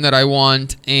shower curtain that I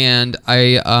want, and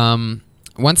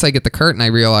once I get the curtain, I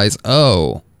realize,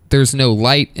 there's no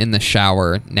light in the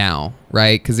shower now,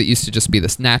 right? Because it used to just be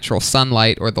this natural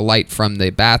sunlight, or the light from the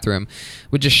bathroom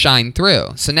would just shine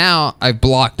through. So now I've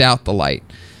blocked out the light.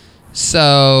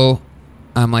 So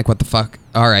I'm like, what the fuck?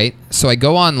 All right. So I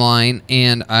go online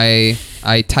and I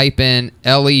type in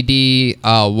LED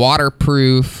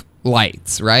waterproof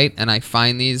lights, right? And I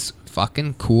find these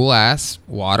fucking cool ass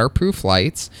waterproof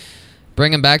lights.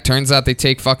 Bring them back. Turns out they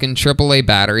take fucking AAA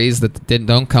batteries that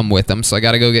don't come with them. So I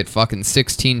got to go get fucking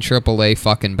 16 AAA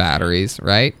fucking batteries,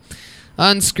 right?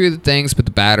 Unscrew the things, put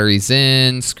the batteries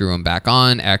in, screw them back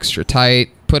on, extra tight,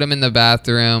 put them in the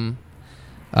bathroom,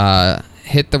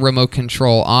 hit the remote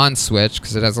control on switch,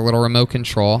 because it has a little remote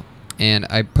control, and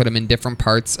I put them in different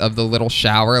parts of the little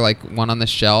shower, like one on the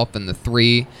shelf and the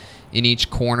 3 in each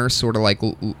corner, sort of like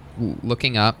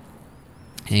looking up.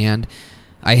 And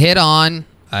I hit on,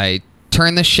 I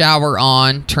turn the shower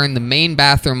on, turn the main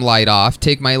bathroom light off,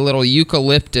 take my little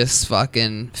eucalyptus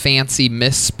fucking fancy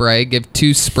mist spray, give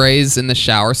 2 sprays in the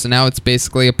shower, so now it's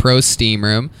basically a pro steam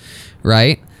room,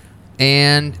 right?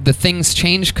 And the things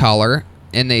change color,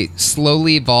 and they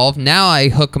slowly evolve. Now I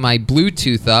hook my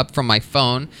Bluetooth up from my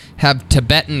phone, have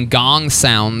Tibetan gong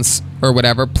sounds or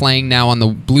whatever playing now on the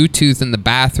Bluetooth in the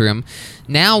bathroom.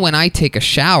 Now when I take a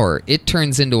shower, it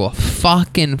turns into a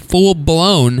fucking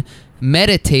full-blown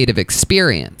meditative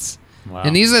experience. Wow.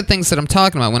 And these are the things that I'm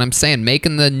talking about when I'm saying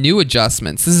making the new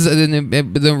adjustments. This is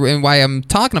and why I'm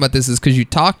talking about this is because you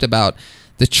talked about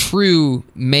the true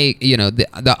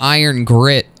the iron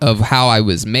grit of how I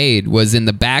was made was in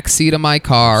the back seat of my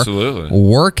car. Absolutely.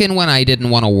 Working when I didn't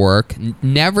want to work,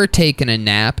 never taking a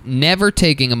nap, never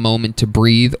taking a moment to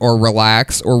breathe or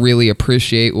relax or really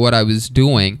appreciate what I was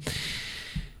doing.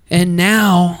 And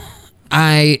now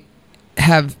I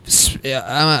have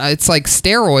it's like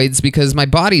steroids because my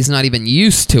body's not even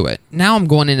used to it. Now I'm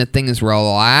going into things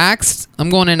relaxed. I'm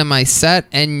going into my set,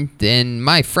 and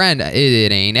my friend,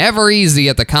 it ain't ever easy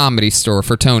at the Comedy Store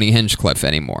for Tony Hinchcliffe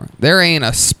anymore. There ain't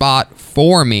a spot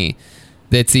for me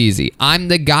that's easy. I'm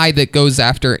the guy that goes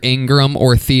after Ingram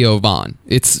or Theo Von.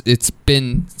 It's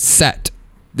been set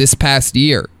this past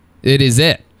year. It is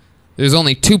it. There's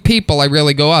only 2 people I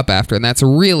really go up after, and that's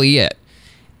really it.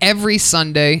 Every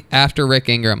Sunday after Rick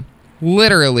Ingram,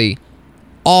 literally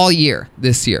all year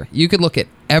this year, you could look at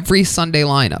every Sunday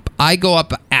lineup. I go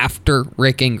up after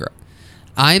Rick Ingram.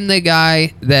 I'm the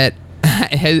guy that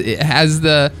has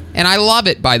the, and I love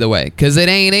it, by the way, because it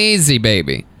ain't easy,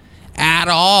 baby, at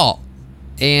all.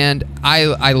 And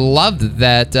I love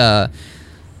that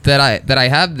that I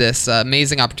have this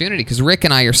amazing opportunity because Rick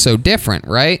and I are so different,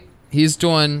 right? He's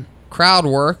doing crowd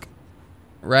work,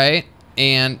 right?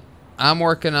 And I'm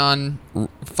working on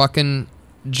fucking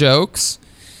jokes,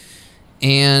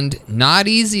 and not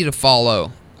easy to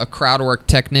follow a crowd work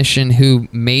technician who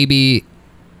maybe,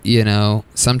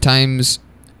 sometimes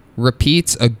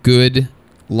repeats a good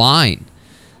line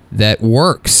that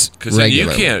works because you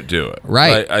can't do it,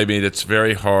 right? I mean, it's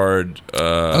very hard.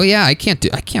 Oh yeah, I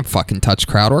can't fucking touch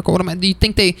crowd work. Do you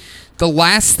think the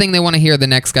last thing they want to hear the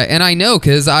next guy? And I know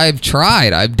because I've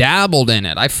tried, I've dabbled in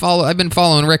it. I've been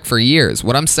following Rick for years.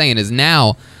 What I'm saying is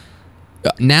now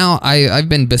I've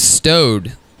been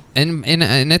bestowed, and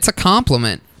it's a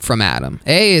compliment from Adam.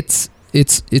 It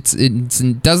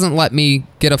doesn't let me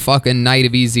get a fucking night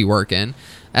of easy work in.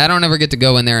 I don't ever get to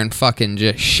go in there and fucking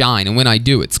just shine. And when I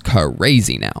do, it's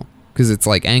crazy now. Because it's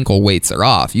like ankle weights are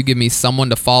off. You give me someone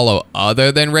to follow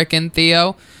other than Rick and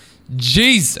Theo?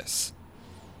 Jesus.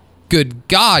 Good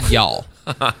God, y'all.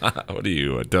 What are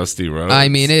you, a Dusty Rhodes? I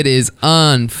mean, it is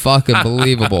unfucking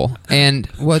believable. And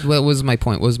what was my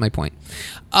point? What was my point?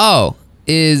 Oh,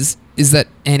 is that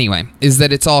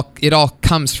it all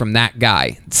comes from that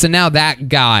guy. So now that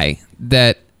guy,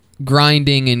 that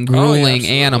grinding and grueling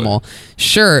animal,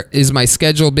 sure, is my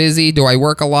schedule busy? Do I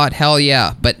work a lot? Hell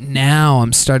yeah. But now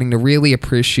I'm starting to really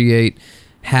appreciate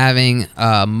having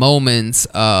moments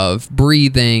of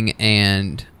breathing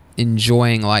and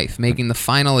enjoying life, making the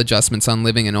final adjustments on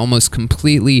living an almost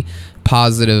completely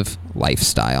positive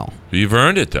lifestyle. You've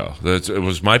earned it, though. It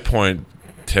was my point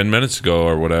 10 minutes ago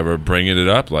or whatever, bringing it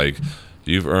up. Like,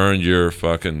 you've earned your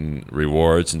fucking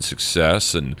rewards and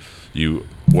success, and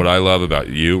what I love about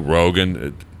you,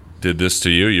 Rogan did this to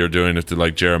you, you're doing it to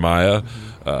like Jeremiah,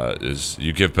 is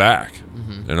you give back.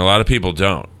 Mm-hmm. And a lot of people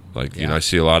don't. Like, I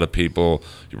see a lot of people,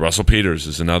 Russell Peters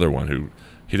is another one who,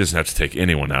 he doesn't have to take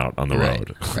anyone out on the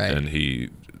road. Right. And he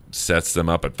sets them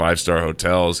up at 5-star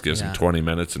hotels, gives them 20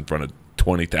 minutes in front of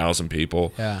 20,000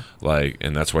 people. Yeah.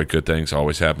 And that's why good things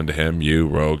always happen to him, you,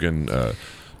 Rogan.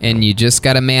 And you just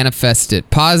got to manifest it.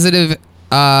 Positive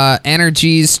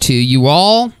energies to you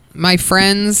all, my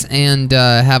friends, and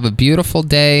have a beautiful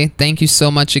day. Thank you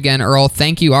so much again, Earl.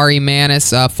 Thank you, Ari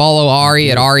Manis. Follow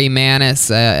Ari at Ari Manis,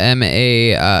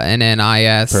 Mannis.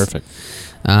 Perfect.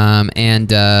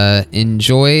 And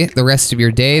enjoy the rest of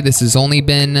your day. This has only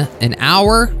been an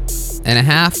hour and a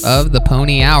half of the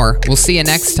Pony Hour. We'll see you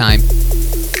next time.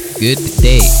 Good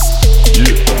day.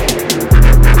 Yeah.